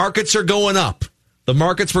 the markets are going up. The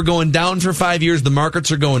markets were going down for 5 years. The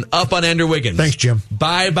markets are going up on Andrew Wiggins. Thanks, Jim.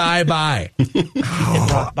 Bye. Bottom.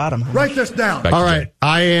 Write this down. All right,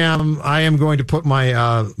 I am going to put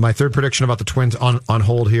my my third prediction about the Twins on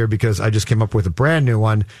hold here because I just came up with a brand new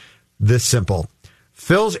one. This simple.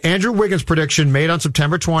 Phil's Andrew Wiggins prediction made on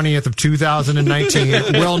September 20th of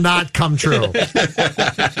 2019 will not come true.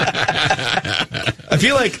 I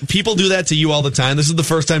feel like people do that to you all the time. This is the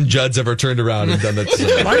first time Judd's ever turned around and done that.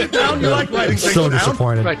 Write it down. You like writing things So down.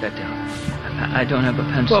 disappointed. Write that down. I don't have a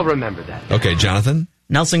pencil. Well, remember that. Okay, Jonathan.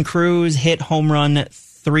 Nelson Cruz hit home run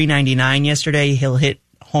 399 yesterday. He'll hit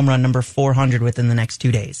home run number 400 within the next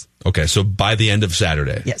 2 days. Okay, so by the end of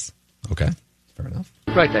Saturday. Yes. Okay, fair enough.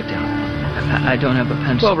 Write that down. I don't have a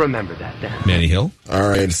pencil. Well, remember that, Dan. Manny Hill. All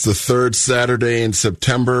right, it's the third Saturday in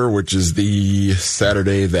September, which is the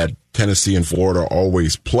Saturday that Tennessee and Florida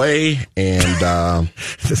always play, and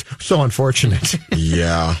so unfortunate.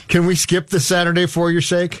 Yeah. Can we skip this Saturday for your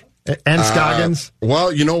sake? And Scoggins?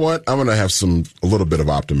 Well, you know what? I'm going to have a little bit of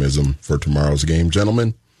optimism for tomorrow's game,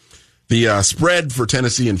 gentlemen. The spread for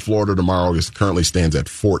Tennessee and Florida tomorrow currently stands at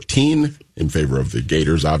 14 in favor of the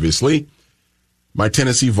Gators, obviously. My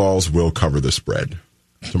Tennessee Vols will cover the spread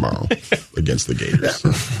tomorrow against the Gators.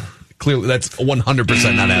 Clearly, that's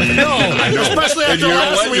 100% not happening. No, I know. especially after And you know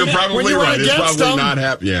last what? week You're probably when you right. went It's against probably them. not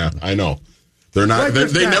happening. Yeah, I know. They're not.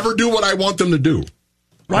 They never do what I want them to do.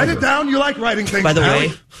 Write it down. You like writing things By the down.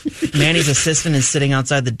 way, Manny's assistant is sitting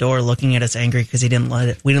outside the door looking at us angry because we didn't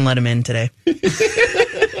let him in today.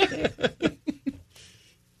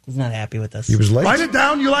 He's not happy with us. He was late. Write it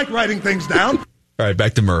down. You like writing things down. All right,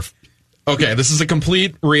 back to Murph. Okay, this is a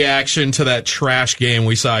complete reaction to that trash game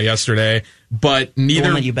we saw yesterday, but The neither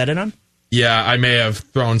one that you betted on? Yeah, I may have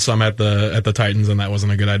thrown some at the Titans, and that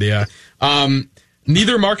wasn't a good idea.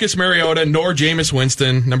 Neither Marcus Mariota nor Jameis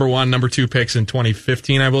Winston, number 1, number 2 picks in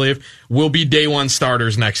 2015, I believe, will be day one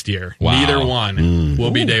starters next year. Wow. Neither one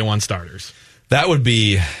will be day one starters. That would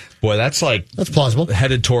be, boy, that's plausible.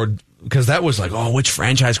 Headed toward, because that was like, oh, which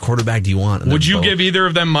franchise quarterback do you want? And Would you both. give either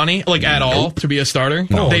of them money, like at all, to be a starter?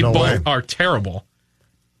 No, they no both way. are terrible.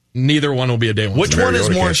 Neither one will be a day one. Which starter. one is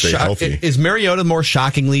more is Mariota more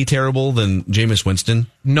shockingly terrible than Jameis Winston?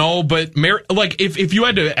 No, but if you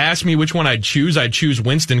had to ask me which one I'd choose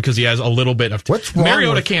Winston because he has a little bit of. What's wrong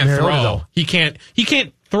Mariota with can't Mariota, throw. though? He can't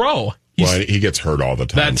throw. Well, he gets hurt all the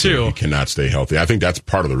time. That too. So he cannot stay healthy. I think that's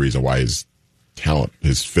part of the reason why his talent,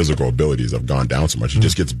 his physical abilities have gone down so much. He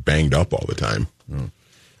just gets banged up all the time.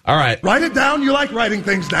 All right. Write it down. You like writing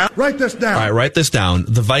things down. Write this down. All right, write this down.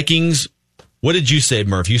 The Vikings. What did you say,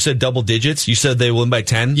 Murph? You said double digits. You said they will win by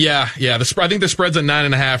 10. Yeah. I think the spread's at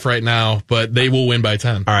 9.5 right now, but they will win by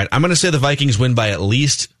 10. All right, I'm going to say the Vikings win by at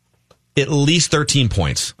least 13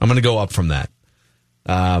 points. I'm going to go up from that.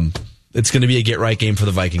 It's going to be a get-right game for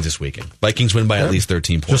the Vikings this weekend. Vikings win by at least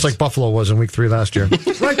 13 points. Just like Buffalo was in Week 3 last year.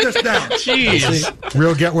 Write this down. Jeez.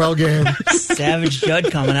 Real get-well game. Savage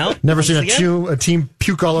Judd coming out. Never seen Once a team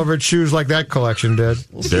puke all over its shoes like that collection did.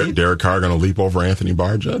 Derek Carr going to leap over Anthony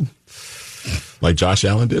Barr, Judd? Like Josh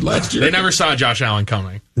Allen did last year? They never saw Josh Allen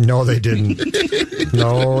coming. No, they didn't.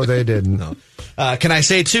 No, they didn't. No. Can I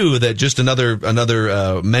say, too, that just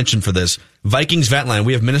another mention for this, Vikings Vent Line,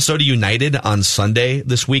 we have Minnesota United on Sunday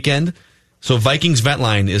this weekend. So Vikings Vent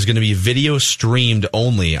Line is going to be video streamed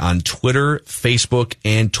only on Twitter, Facebook,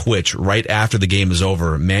 and Twitch right after the game is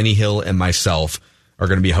over. Manny Hill and myself are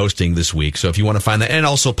going to be hosting this week. So if you want to find that, and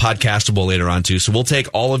also podcastable later on, too. So we'll take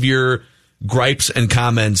all of your gripes and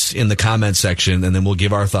comments in the comment section, and then we'll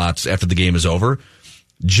give our thoughts after the game is over.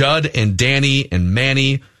 Judd and Danny and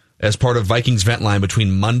Manny as part of Vikings Vent Line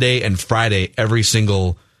between Monday and Friday every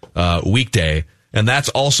single weekday. And that's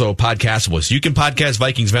also podcastable. So you can podcast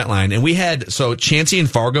Vikings Vent Line. And so Chancey and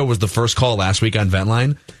Fargo was the first call last week on Vent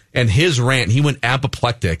Line. And his rant, he went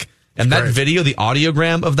apoplectic. And that video, the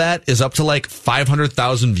audiogram of that, is up to like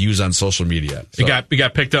 500,000 views on social media. So. It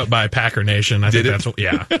got picked up by Packer Nation. I think that's what,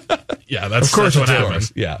 yeah. Yeah, that's, Of course that's what it did.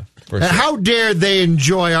 happened. Yeah. And how dare they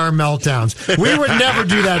enjoy our meltdowns? We would never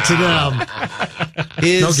do that to them.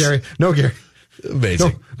 No, Gary.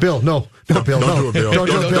 Amazing. No, Bill, no. No, Bill, Don't no. do it, Bill. Don't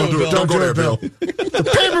do it, Bill. Don't go there, Bill. The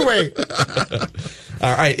paperweight.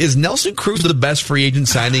 All right. Is Nelson Cruz the best free agent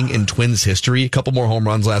signing in Twins history? A couple more home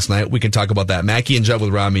runs last night. We can talk about that. Mackie and Judd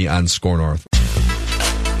with Rami on Score North.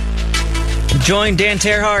 Join Dan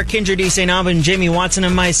Terhar, Kindred St. and Jamie Watson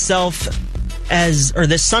and myself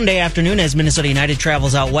this Sunday afternoon as Minnesota United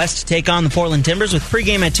travels out west to take on the Portland Timbers with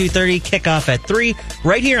pregame at 2:30, kickoff at 3,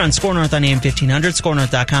 right here on Score North on AM 1500,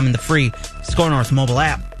 scorenorth.com, and the free Score North mobile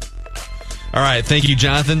app. All right, thank you,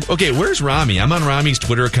 Jonathan. Okay, where's Rami? I'm on Rami's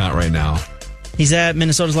Twitter account right now. He's at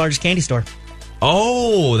Minnesota's largest candy store.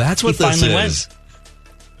 Oh, that's what this is.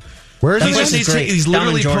 Where is he? He's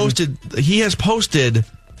literally posted. He has posted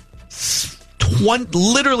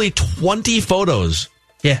literally 20 photos.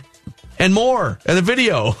 Yeah, and more, and a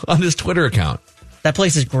video on his Twitter account. That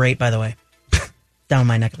place is great, by the way. Down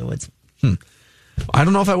my neck of the woods. I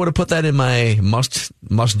don't know if I would have put that in my must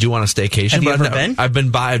do on a staycation. Have you ever been?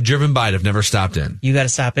 I've driven by it. I've never stopped in. You got to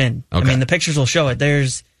stop in. Okay. I mean, the pictures will show it.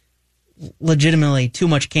 There's legitimately too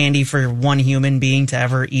much candy for one human being to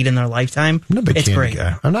ever eat in their lifetime. I'm not a big it's candy great.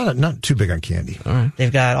 guy. I'm not too big on candy. All right.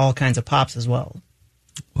 They've got all kinds of pops as well.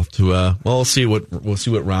 We'll see what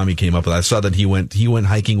Rami came up with. I saw that he went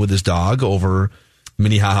hiking with his dog over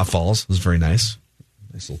Minnehaha Falls. It was very nice.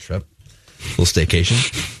 Nice little trip. Little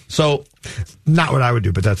staycation. So, not what I would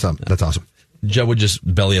do, but that's awesome. Joe would just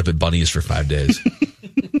belly up at Bunny's for 5 days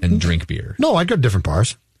and drink beer. No, I'd go to different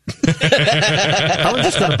bars. I would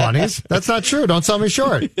just go to Bunny's. That's not true. Don't sell me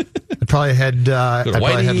short. I'd probably head a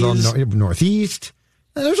little northeast.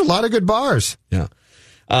 There's a lot of good bars. Yeah.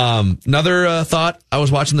 Another thought. I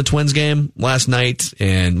was watching the Twins game last night,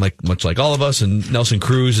 and much like all of us, and Nelson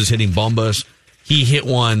Cruz is hitting bombas. He hit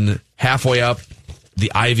one halfway up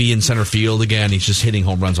the ivy in center field again. He's just hitting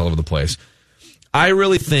home runs all over the place. I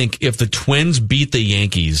really think if the Twins beat the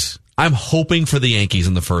Yankees, I'm hoping for the Yankees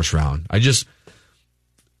in the first round.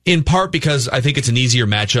 In part because I think it's an easier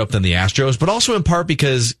matchup than the Astros, but also in part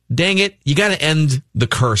because, dang it, you got to end the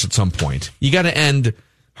curse at some point. You got to end,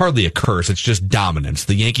 hardly a curse, it's just dominance,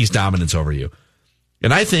 the Yankees' dominance over you.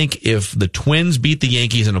 And I think if the Twins beat the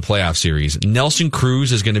Yankees in a playoff series, Nelson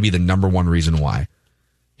Cruz is going to be the number one reason why.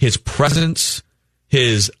 His presence,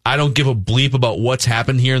 his I don't give a bleep about what's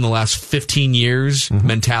happened here in the last 15 years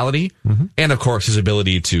mentality, and of course his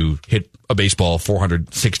ability to hit a baseball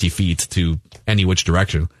 460 feet to any which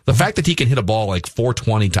direction. The fact that he can hit a ball like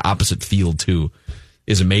 420 to opposite field too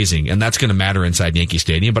is amazing, and that's going to matter inside Yankee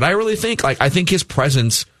Stadium. But I really think, I think his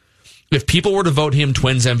presence, if people were to vote him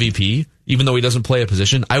Twins MVP, even though he doesn't play a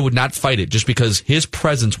position, I would not fight it just because his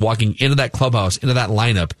presence walking into that clubhouse, into that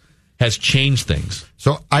lineup, has changed things.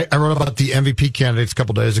 So I wrote about the MVP candidates a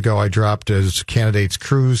couple days ago. I dropped as candidates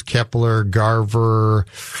Cruz, Kepler, Garver,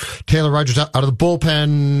 Taylor Rogers out of the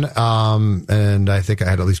bullpen, and I think I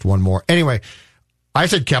had at least one more. Anyway, I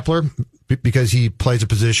said Kepler because he plays a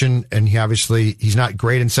position, and he's not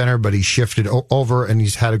great in center, but he shifted over, and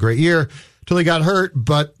he's had a great year till he got hurt.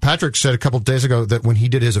 But Patrick said a couple of days ago that when he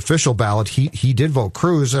did his official ballot, he did vote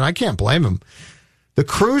Cruz, and I can't blame him. The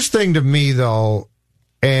Cruz thing to me, though,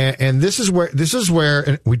 and this is where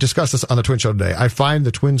and we discussed this on the Twin Show today. I find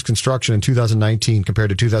the Twins construction in 2019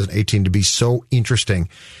 compared to 2018 to be so interesting.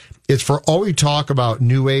 It's for all we talk about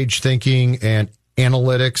new age thinking and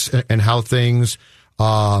analytics and how things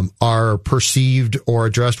are perceived or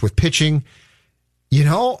addressed with pitching. You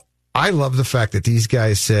know, I love the fact that these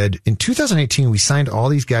guys said in 2018 we signed all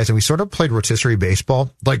these guys and we sort of played rotisserie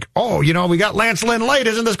baseball. Like, oh, you know, we got Lance Lynn late,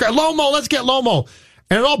 isn't this great? Lomo, let's get Lomo.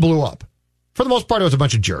 And it all blew up. For the most part, it was a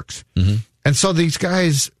bunch of jerks. And so these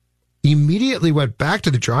guys immediately went back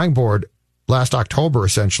to the drawing board last October,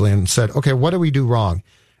 essentially, and said, okay, what do we do wrong?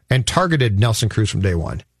 And targeted Nelson Cruz from day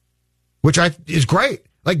one, which is great.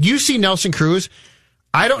 Like, you see Nelson Cruz,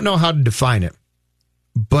 I don't know how to define it,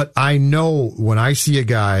 but I know when I see a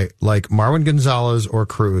guy like Marwin Gonzalez or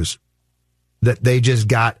Cruz, that they just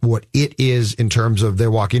got what it is in terms of they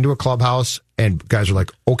walk into a clubhouse and guys are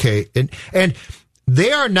like, okay. And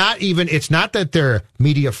they are not even, it's not that they're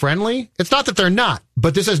media friendly. It's not that they're not,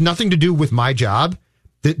 but this has nothing to do with my job.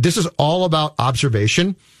 This is all about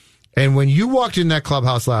observation. And when you walked in that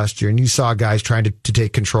clubhouse last year and you saw guys trying to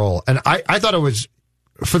take control, and I thought it was,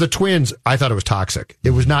 for the Twins, I thought it was toxic.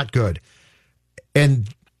 It was not good. And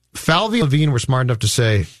Falvey and Levine were smart enough to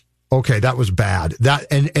say, okay, that was bad.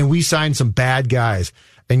 And we signed some bad guys.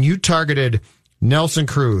 And you targeted Nelson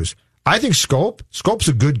Cruz. I think Scope's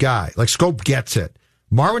a good guy. Like, Scope gets it.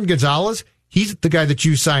 Marwin Gonzalez, he's the guy that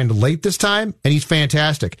you signed late this time, and he's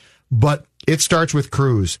fantastic. But it starts with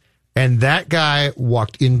Cruz. And that guy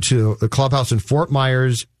walked into the clubhouse in Fort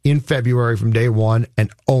Myers in February from day one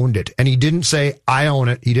and owned it. And he didn't say, I own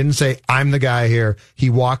it. He didn't say, I'm the guy here. He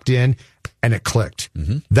walked in and it clicked.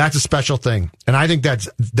 That's a special thing. And I think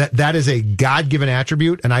that is a God-given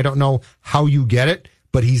attribute. And I don't know how you get it,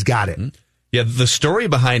 but he's got it. Yeah, the story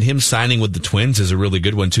behind him signing with the Twins is a really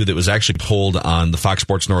good one, too, that was actually told on the Fox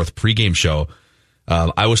Sports North pregame show.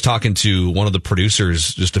 I was talking to one of the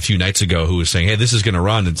producers just a few nights ago who was saying, hey, this is going to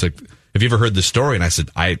run. It's like, have you ever heard this story? And I said,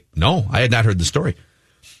 no, I had not heard the story.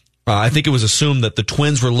 I think it was assumed that the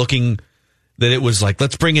Twins were looking, that it was like,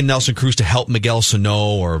 let's bring in Nelson Cruz to help Miguel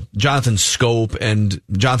Sano or Jonathan Scope, and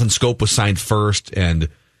Jonathan Scope was signed first, and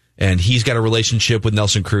he's got a relationship with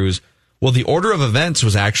Nelson Cruz. Well, the order of events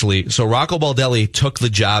was actually, so Rocco Baldelli took the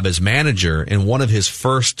job as manager, and one of his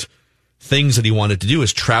first things that he wanted to do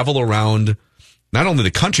is travel around not only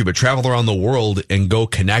the country, but travel around the world and go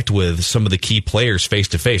connect with some of the key players face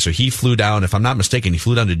to face. So he flew down, if I'm not mistaken, he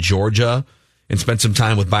flew down to Georgia and spent some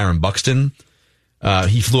time with Byron Buxton.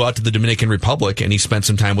 He flew out to the Dominican Republic and he spent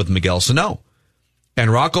some time with Miguel Sano.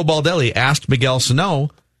 And Rocco Baldelli asked Miguel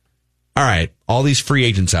Sano, all right, all these free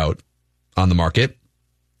agents out on the market,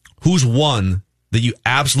 who's one that you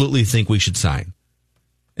absolutely think we should sign?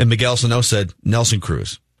 And Miguel Sano said, Nelson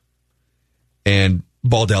Cruz. And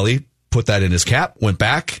Baldelli put that in his cap, went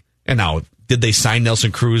back, and now, did they sign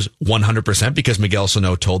Nelson Cruz 100% because Miguel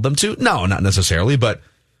Sano told them to? No, not necessarily, but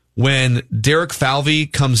when Derek Falvey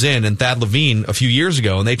comes in and Thad Levine a few years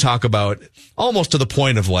ago, and they talk about almost to the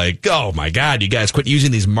point of like, oh my God, you guys quit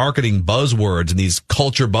using these marketing buzzwords and these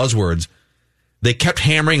culture buzzwords. They kept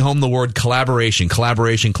hammering home the word collaboration,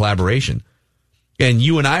 collaboration, collaboration. And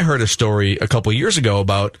you and I heard a story a couple of years ago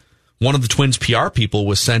about one of the Twins PR people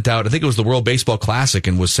was sent out. I think it was the World Baseball Classic,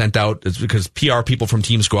 and was sent out because PR people from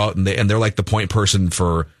teams go out and they're like the point person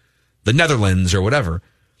for the Netherlands or whatever.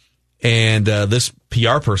 And this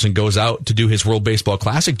PR person goes out to do his World Baseball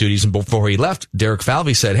Classic duties, and before he left, Derek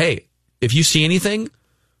Falvey said, "Hey, if you see anything,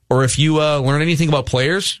 or if you learn anything about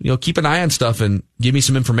players, keep an eye on stuff and give me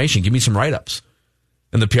some information, give me some write-ups."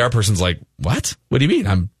 And the PR person's like, "What? What do you mean?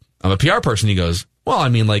 I'm a PR person." He goes, "Well, I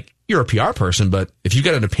mean, like, you're a PR person, but if you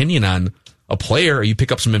got an opinion on a player or you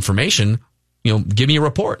pick up some information, give me a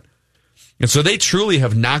report." And so they truly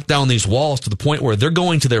have knocked down these walls to the point where they're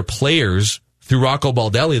going to their players through Rocco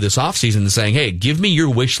Baldelli this offseason and saying, "Hey, give me your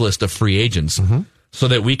wish list of free agents so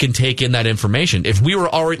that we can take in that information." If we were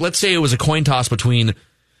already, let's say it was a coin toss between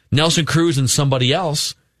Nelson Cruz and somebody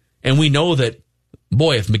else, and we know that,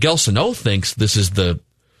 boy, if Miguel Sano thinks this is the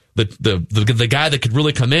guy that could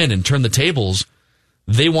really come in and turn the tables,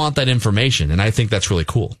 they want that information, and I think that's really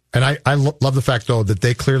cool. And I love the fact, though, that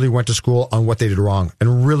they clearly went to school on what they did wrong,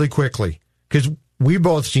 and really quickly, because we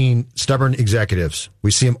both seen stubborn executives.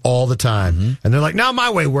 We see them all the time, and they're like, "No,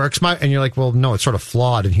 my way works." And you're like, "Well, no, it's sort of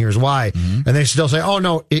flawed, and here's why." And they still say, "Oh,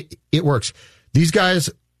 no, it works." These guys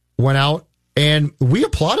went out, and we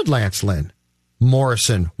applauded Lance Lynn,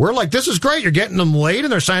 Morrison. We're like, "This is great. You're getting them late,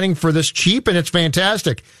 and they're signing for this cheap, and it's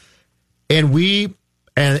fantastic." And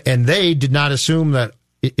and they did not assume that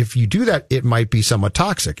if you do that, it might be somewhat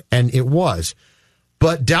toxic, and it was.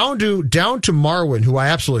 But down to Marwin, who I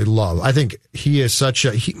absolutely love. I think he is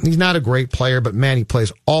he's not a great player, but man, he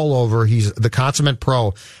plays all over. He's the consummate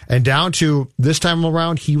pro. And down to this time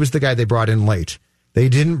around, he was the guy they brought in late. They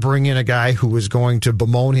didn't bring in a guy who was going to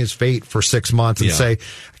bemoan his fate for 6 months and say,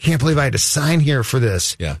 "I can't believe I had to sign here for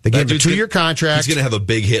this." Yeah. They gave him a 2-year contract. He's going to have a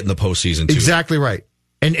big hit in the postseason, too. Exactly right.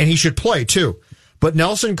 And he should play, too. But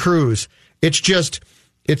Nelson Cruz, it's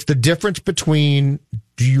the difference between,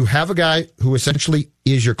 do you have a guy who essentially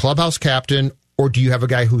is your clubhouse captain, or do you have a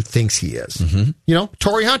guy who thinks he is?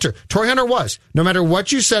 Torrey Hunter. Torrey Hunter was. No matter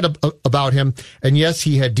what you said about him, and yes,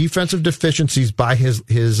 he had defensive deficiencies by his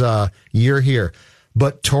year here,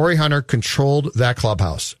 but Torrey Hunter controlled that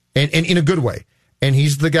clubhouse, and in a good way. And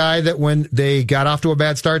he's the guy that when they got off to a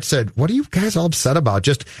bad start said, "What are you guys all upset about?"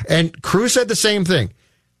 And Cruz said the same thing.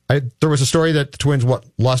 There was a story that the Twins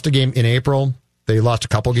lost a game in April. They lost a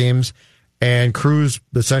couple games, and Cruz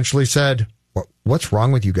essentially said, "What's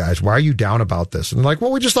wrong with you guys? Why are you down about this?" And they're like,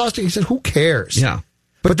 "Well, we just lost it." He said, "Who cares?" Yeah,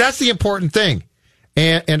 but that's the important thing.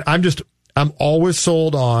 And I'm always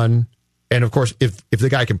sold on. And of course, if the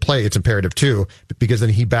guy can play, it's imperative too, because then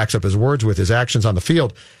he backs up his words with his actions on the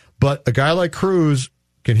field. But a guy like Cruz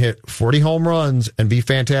can hit 40 home runs and be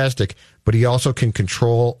fantastic, but he also can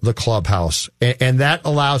control the clubhouse. And that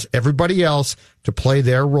allows everybody else to play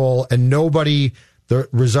their role, and nobody, the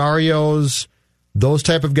Rosarios, those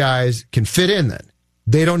type of guys, can fit in then.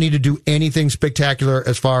 They don't need to do anything spectacular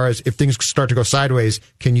as far as if things start to go sideways,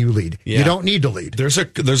 can you lead? Yeah. You don't need to lead. There's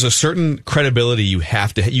a certain credibility you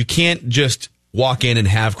have to. You can't just walk in and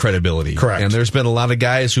have credibility. Correct. And there's been a lot of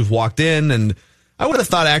guys who've walked in, and I would have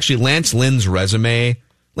thought actually Lance Lynn's resume.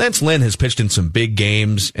 Lance Lynn has pitched in some big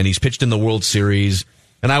games, and he's pitched in the World Series.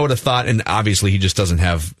 And I would have thought, and obviously he just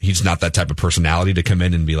he's not that type of personality to come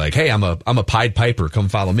in and be like, "Hey, I'm a Pied Piper, come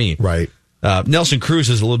follow me." Right. Nelson Cruz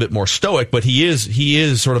is a little bit more stoic, but he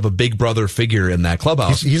is sort of a big brother figure in that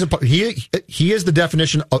clubhouse. He is the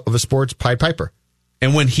definition of a sports Pied Piper.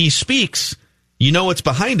 And when he speaks, you know what's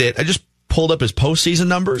behind it. I just pulled up his postseason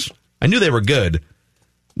numbers. I knew they were good.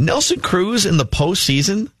 Nelson Cruz in the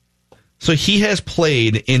postseason, So he has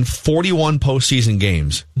played in 41 postseason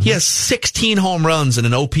games. He has 16 home runs and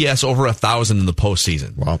an OPS over 1,000 in the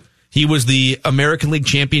postseason. Wow. He was the American League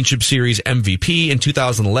Championship Series MVP in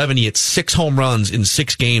 2011. He hit 6 home runs in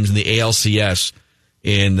 6 games in the ALCS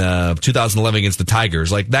in 2011 against the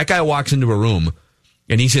Tigers. Like, that guy walks into a room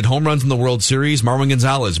and he's hit home runs in the World Series. Marwin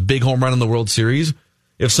Gonzalez, big home run in the World Series.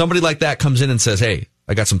 If somebody like that comes in and says, hey,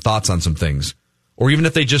 I got some thoughts on some things, or even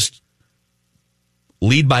if they just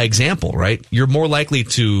lead by example, right? You're more likely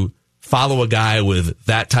to follow a guy with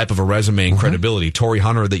that type of a resume and credibility. Torrey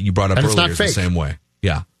Hunter that you brought up earlier is the same way.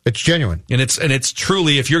 Yeah. It's genuine. And it's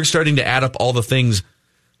truly, if you're starting to add up all the things,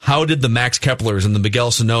 how did the Max Keplers and the Miguel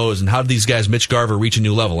Sano's and how did these guys, Mitch Garver, reach a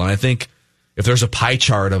new level? And I think if there's a pie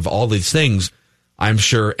chart of all these things, I'm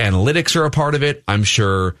sure analytics are a part of it. I'm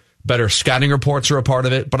sure better scouting reports are a part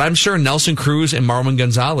of it. But I'm sure Nelson Cruz and Marwin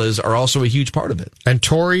Gonzalez are also a huge part of it. And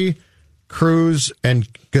Torrey, Cruz, and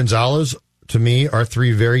Gonzalez, to me, are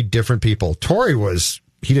 3 very different people. Torrey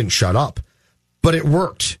he didn't shut up, but it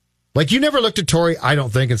worked. Like, you never looked at Torrey, I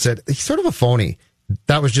don't think, and said, he's sort of a phony.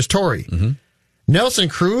 That was just Torrey. Mm-hmm. Nelson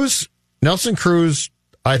Cruz,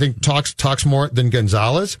 I think, talks more than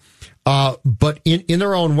Gonzalez. But in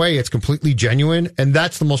their own way, it's completely genuine. And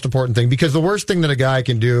that's the most important thing, because the worst thing that a guy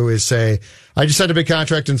can do is say, I just had a big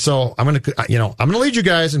contract. And so I'm going to lead you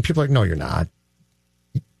guys. And people are like, no, you're not.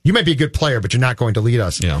 You might be a good player, but you're not going to lead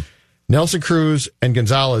us. Yeah. Nelson Cruz and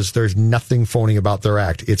Gonzalez, there's nothing phony about their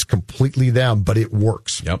act. It's completely them, but it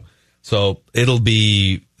works. Yep. So it'll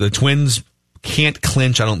be the Twins can't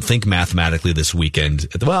clinch, I don't think, mathematically this weekend.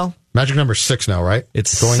 Well, magic number 6 now, right?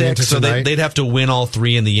 It's going 6, so they'd have to win all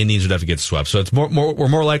 3, and the Indians would have to get swept. So it's we're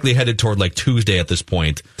more likely headed toward like Tuesday at this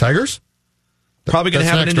point. Tigers? Probably going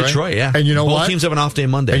to happen in Detroit, right? Yeah. And you know Both what? teams have an off day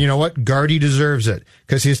Monday. And you know what? Gardy deserves it,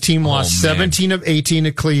 because his team lost 17 of 18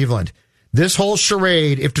 to Cleveland. This whole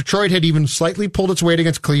charade, if Detroit had even slightly pulled its weight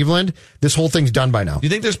against Cleveland, this whole thing's done by now. Do you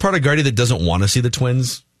think there's part of Gardy that doesn't want to see the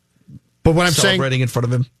Twins but what I'm celebrating saying, in front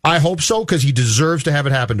of him? I hope so, because he deserves to have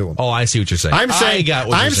it happen to him. Oh, I see what you're saying. I'm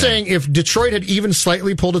saying if Detroit had even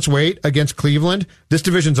slightly pulled its weight against Cleveland, this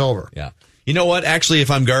division's over. Yeah. You know what? Actually,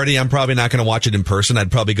 if I'm Gardy, I'm probably not going to watch it in person.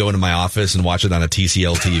 I'd probably go into my office and watch it on a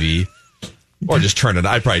TCL TV. Or just turn it.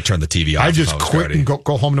 I'd probably turn the TV off. I just quit and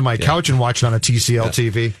go home to my couch and watch it on a TCL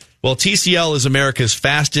TV. Well, TCL is America's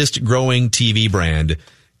fastest growing TV brand,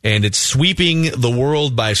 and it's sweeping the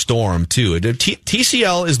world by storm, too.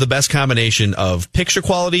 TCL is the best combination of picture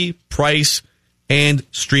quality, price, and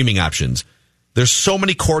streaming options. There's so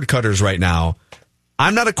many cord cutters right now.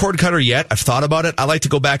 I'm not a cord cutter yet. I've thought about it. I like to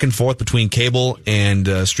go back and forth between cable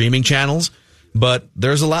and streaming channels, but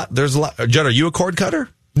there's a lot. Judd, are you a cord cutter?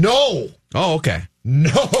 No. Oh, okay.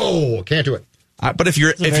 No, can't do it. But if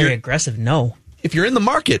you're aggressive, no. If you're in the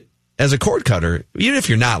market as a cord cutter, even if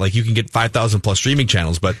you're not, like, you can get 5,000 plus streaming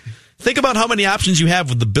channels, but think about how many options you have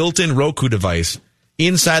with the built-in Roku device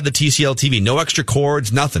inside the TCL TV. No extra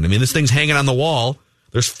cords, nothing. I mean, this thing's hanging on the wall.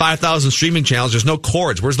 There's 5,000 streaming channels. There's no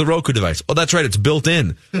cords. Where's the Roku device? Oh, that's right. It's built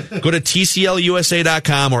in. Go to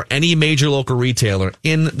TCLUSA.com or any major local retailer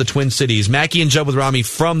in the Twin Cities. Mackie and Judd with Rami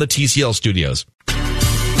from the TCL studios.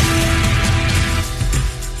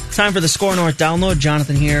 Time for the Score North download.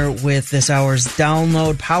 Jonathan here with this hour's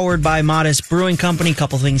download, powered by Modest Brewing Company.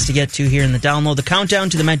 Couple things to get to here in the download. The countdown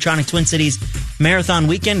to the Medtronic Twin Cities Marathon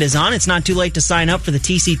Weekend is on. It's not too late to sign up for the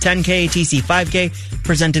TC 10K, TC 5K,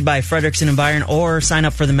 presented by Frederickson and Byron, or sign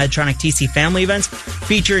up for the Medtronic TC Family Events,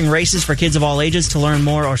 featuring races for kids of all ages. To learn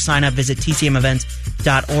more or sign up, visit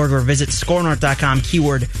tcmevents.org or visit scorenorth.com,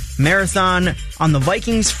 keyword marathon. On the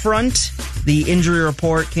Vikings front, the injury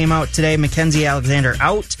report came out today. Mackenzie Alexander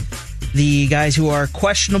out. The guys who are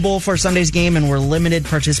questionable for Sunday's game and were limited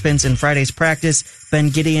participants in Friday's practice, Ben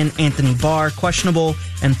Gideon, Anthony Barr. Questionable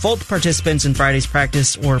and full participants in Friday's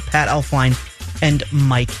practice were Pat Elflein and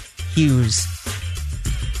Mike Hughes.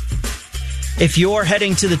 If you're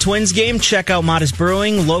heading to the Twins game, check out Modest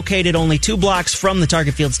Brewing. Located only 2 blocks from the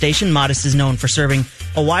Target Field station, Modest is known for serving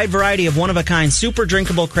a wide variety of one-of-a-kind, super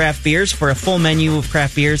drinkable craft beers. For a full menu of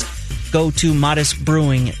craft beers, go to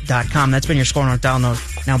modestbrewing.com. That's been your Score North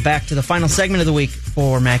download. Now back to the final segment of the week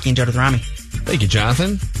for Mackie and Judd with Rami. Thank you,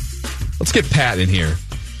 Jonathan. Let's get Pat in here.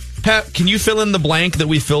 Pat, can you fill in the blank that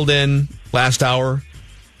we filled in last hour?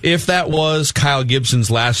 If that was Kyle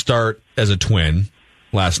Gibson's last start as a Twin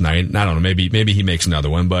last night, I don't know, maybe he makes another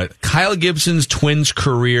one, but Kyle Gibson's Twins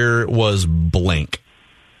career was blank.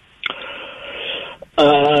 How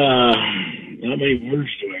many words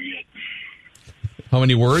do I get? How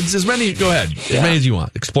many words? As many. Go ahead. As many as you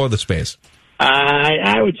want. Explore the space.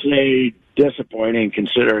 I would say disappointing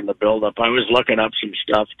considering the buildup. I was looking up some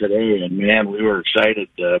stuff today, and man, we were excited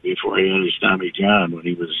before he had his Tommy John when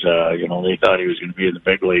he was, they thought he was going to be in the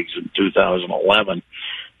big leagues in 2011.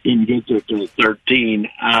 Didn't get to 13,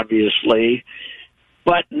 obviously,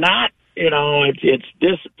 but not. It's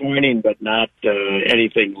disappointing, but not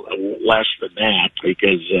anything less than that,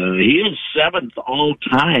 because he is 7th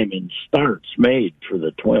all-time in starts made for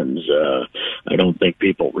the Twins. I don't think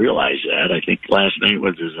people realize that. I think last night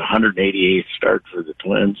was his 188th start for the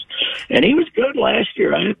Twins, and he was good last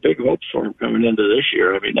year. I had big hopes for him coming into this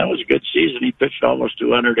year. I mean, that was a good season. He pitched almost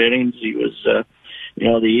 200 innings. He was, the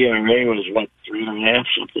ERA was, 3.5,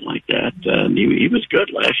 something like that. And he was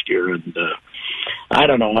good last year, and I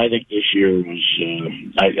don't know. I think this year was.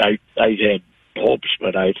 I had hopes,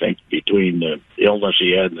 but I think between the illness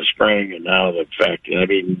he had in the spring and now the fact,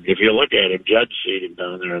 if you look at him, Judge seen him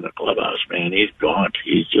down there in the clubhouse, man, he's gaunt.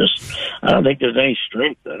 He's just. I don't think there's any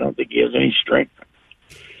strength. I don't think he has any strength.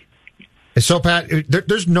 So, Pat,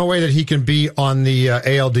 there's no way that he can be on the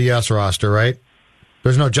ALDS roster, right?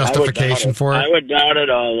 There's no justification for it? I would doubt it,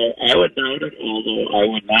 although I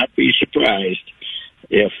would not be surprised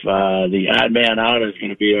if the odd man out is going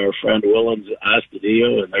to be our friend Willens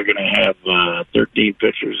Astudillo, and they're going to have 13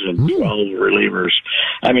 pitchers and 12 relievers.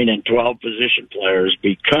 And 12 position players,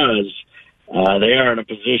 because they are in a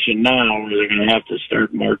position now where they're going to have to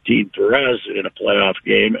start Martin Perez in a playoff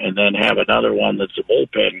game and then have another one that's a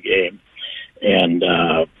bullpen game. And,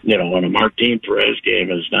 and a Martin Perez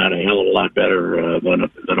game is not a hell of a lot better than a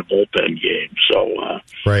bullpen game. So,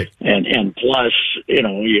 right. And plus, you're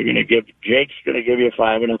going to Jake's going to give you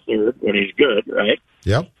 5 1/3 when he's good, right?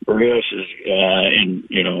 Yep. Barrios is, they're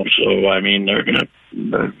going to,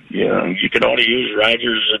 you can only use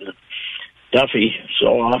Rogers and Duffy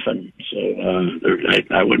so often. So,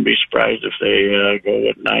 I wouldn't be surprised if they go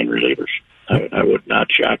with 9 relievers. I would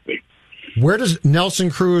not shock me. Where does Nelson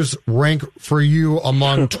Cruz rank for you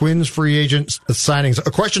among Twins free agent signings? A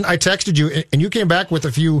question I texted you, and you came back with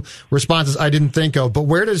a few responses I didn't think of, but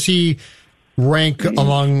where does he rank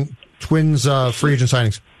among Twins free agent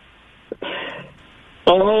signings?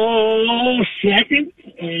 Second,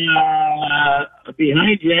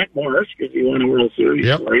 behind Jack Morris, because he won a World Series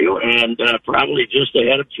for you, and probably just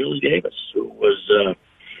ahead of Chili Davis, who was...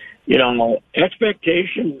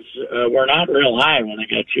 expectations were not real high when they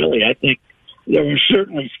got Chili. I think there were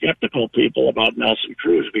certainly skeptical people about Nelson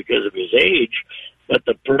Cruz because of his age, but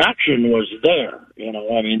the production was there.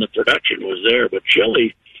 The production was there, but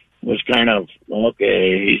Chili was kind of,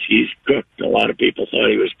 okay, he's cooked. A lot of people thought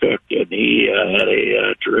he was cooked, and he had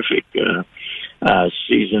a terrific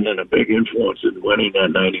season and a big influence in winning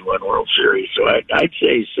that 91 World Series. So I'd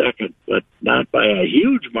say second, but not by a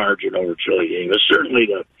huge margin over Chili Davis. Certainly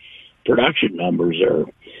the production numbers are.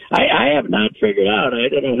 I have not figured out. I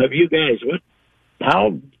don't know. Have you guys?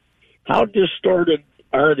 How distorted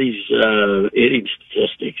are these hitting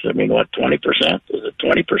statistics? 20%? Is it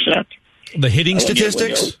 20%? The hitting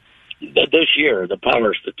statistics this year, the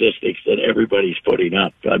power statistics that everybody's putting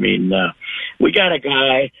up. We got a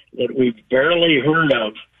guy that we've barely heard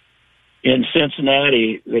of in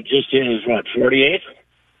Cincinnati that just hit his 48th.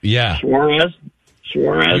 Yeah, Suarez.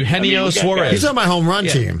 Eugenio Suarez. He's on my home run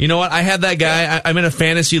team. You know what? I had that guy. I'm in a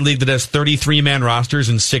fantasy league that has 33-man rosters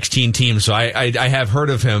and 16 teams, so I have heard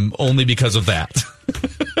of him only because of that.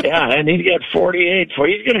 Yeah, and he's got 48. So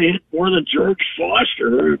he's going to hit more than George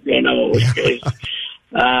Foster.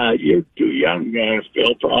 You're too young,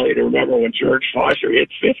 Phil, probably to remember when George Foster hit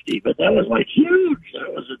 50, but that was huge.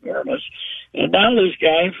 That was enormous. And now this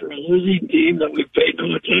guy for a losing team that we've paid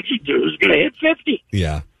no attention to is going to hit 50.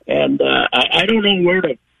 Yeah. And I don't know where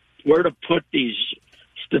to put these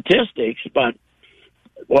statistics, but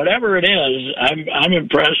whatever it is, I'm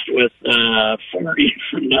impressed with 40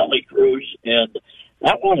 from Nelly Cruz, and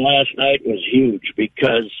that one last night was huge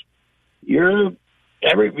because Gibby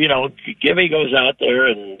goes out there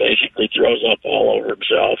and basically throws up all over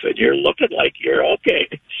himself, and you're looking like you're okay.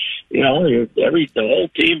 The whole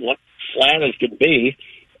team looked flat as can be,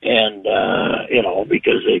 and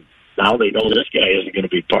because now they know this guy isn't going to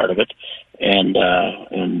be part of it, and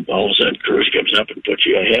all of a sudden Cruz comes up and puts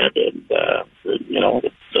you ahead, and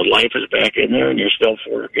the life is back in there, and you're still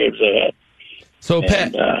 4 games ahead. So,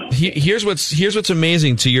 Pat, here's what's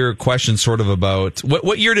amazing to your question, sort of about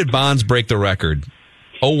what year did Bonds break the record?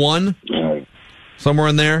 01? Somewhere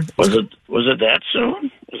in there. Was it that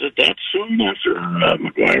soon? Was it that soon after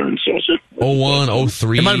McGuire and Sosa? 01,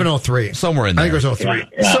 03. It might have been 03. Somewhere in there. I think it was 03.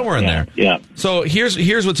 Yeah, somewhere in there. Yeah. So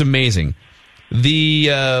here's what's amazing.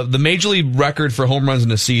 The major league record for home runs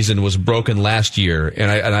in a season was broken last year,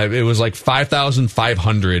 and it was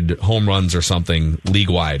 5,500 home runs or something league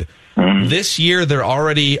wide. This year, they're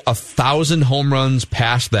already 1,000 home runs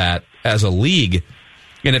past that as a league.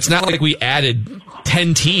 And it's not like we added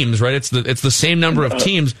 10 teams, right? It's the same number of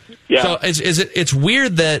teams. Yeah. So it's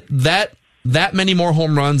weird that many more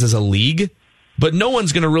home runs as a league, but no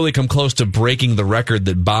one's going to really come close to breaking the record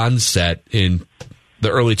that Bonds set in the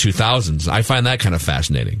early 2000s. I find that kind of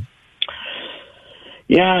fascinating.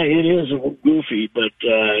 Yeah, it is goofy, but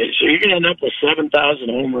so you're going to end up with 7,000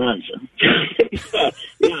 home runs. Yeah,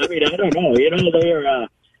 I mean, I don't know. They're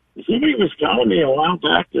somebody was telling me a while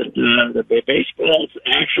back that the baseball's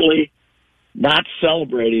actually not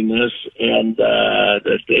celebrating this, and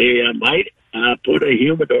that they might put a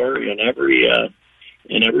humidor in every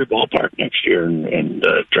ballpark next year and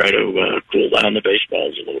try to cool down the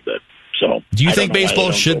baseballs a little bit. So, do you think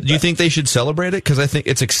baseball should? Do you think they should celebrate it? Because I think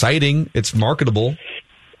it's exciting, it's marketable.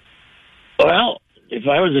 Well, if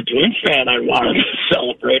I was a Twins fan, I'd want to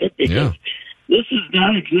celebrate it because this is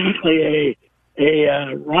not exactly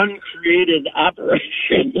a run-created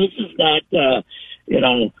operation. This is not,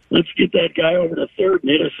 let's get that guy over to third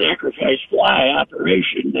and hit a sacrifice fly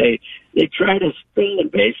operation. They tried to steal the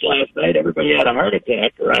base last night. Everybody had a heart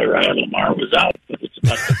attack. Ryan Lamar was out, but it's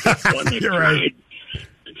about the fifth one they tried.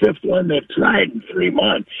 The fifth one they've tried in 3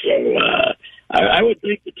 months. So I would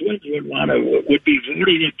think the Twins would be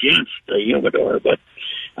voting against the humidor, but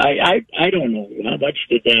I don't know how much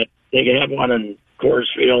did that. They could have one in Coors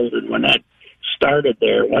Field, and when that started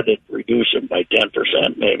there, what did it reduce them by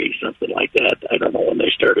 10%, maybe something like that. I don't know when they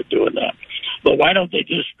started doing that. But why don't they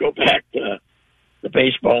just go back to the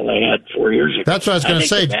baseball they had 4 years ago? That's what I was going to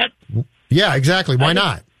say. Yeah, exactly. Why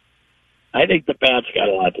not? I think the bat's got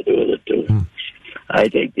a lot to do with it, too. I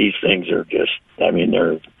think these things are just, I mean,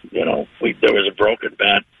 there was a broken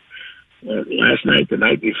bat last night, the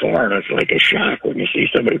night before, and it's like a shock when you see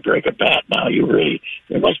somebody break a bat. Now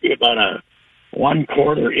there must be about a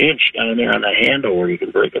 1/4 inch down there on the handle where you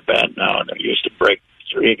can break a bat now, and they used to break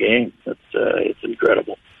 3 a game. It's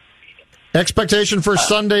incredible. Expectation for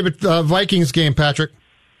Sunday Vikings game, Patrick.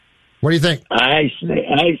 What do you think? I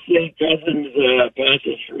say Cousins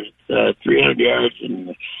passes for 300 yards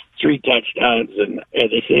and 3 touchdowns, and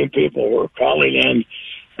the same people who are calling in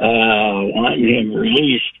wanting him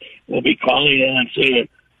released will be calling in and saying,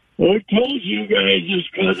 "I told you guys this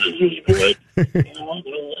Cousins is good."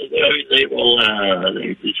 They will.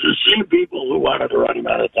 It's the same people who wanted to run him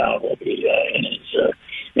out of town will be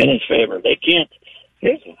in his favor. They can't.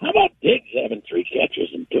 How about Diggs having 3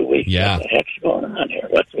 catches in 2 weeks? Yeah. What the heck's going on here?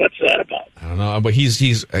 What's that about? I don't know, but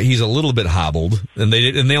he's a little bit hobbled, and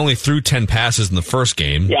they only threw 10 passes in the first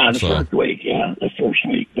game. Yeah, the first week.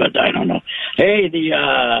 But I don't know. Hey,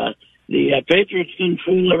 the Patriots didn't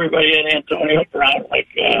fool everybody in Antonio Brown like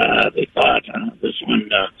they thought. This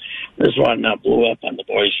one blew up on the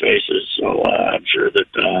boys' faces. So I'm sure the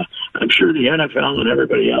NFL and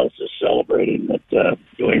everybody else is celebrating that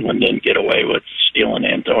New England didn't get away with stealing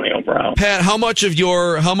Antonio Brown. Pat, how much of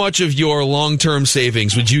your long-term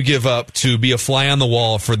savings would you give up to be a fly on the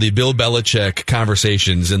wall for the Bill Belichick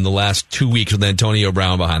conversations in the last 2 weeks with Antonio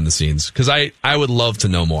Brown behind the scenes? Because I would love to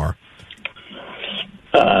know more.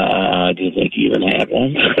 Do you think you even have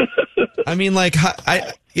one? I mean, like,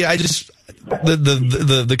 the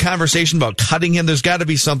conversation about cutting him. There's got to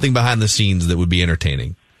be something behind the scenes that would be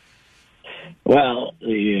entertaining. Well,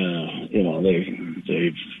 I'm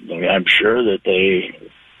sure that they,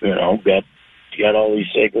 got all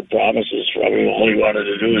these sacred promises from him. All he wanted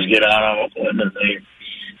to do was get out of Oakland, and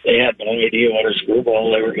they had no idea what a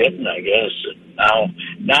screwball they were getting, I guess. And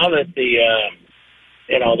now that the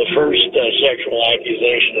first sexual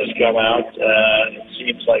accusation has come out, it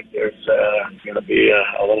seems like there's going to be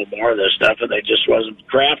a little more of this stuff, and they just wasn't.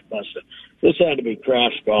 Kraft this had to be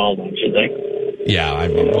Kraft's call, don't you think? Yeah,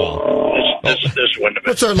 this wouldn't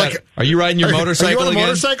have been. Are you riding your motorcycle again? Are you on a again?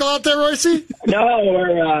 motorcycle out there, Royce? No,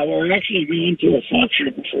 we're actually going to a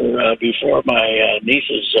function for before my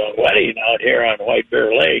niece's wedding out here on White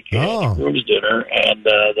Bear Lake. Groom's dinner, and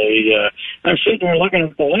I'm sitting there looking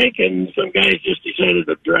at the lake, and some guys just decided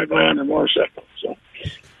to drive by on their motorcycle. So.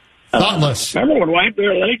 Thoughtless. Remember when White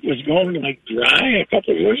Bear Lake was going like dry a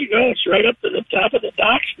couple of years ago? It's right up to the top of the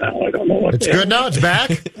docks now. I don't know what. It's good now. It's back.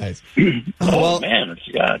 Nice. Man, it's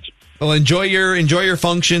Well, enjoy your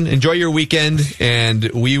function, enjoy your weekend, and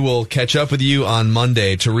we will catch up with you on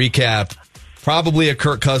Monday to recap probably a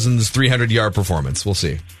Kirk Cousins 300-yard performance. We'll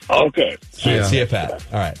see. Okay. See you, Pat.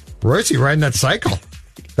 All right. Royce riding that cycle.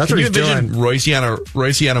 That's what he's doing. Royce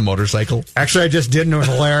on a motorcycle. Actually, I just did, and it was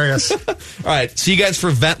hilarious. All right. See you guys for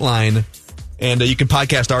Ventline, and you can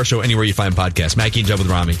podcast our show anywhere you find podcasts. Mackie and Judd with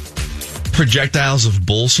Rami. Projectiles of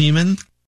bull semen.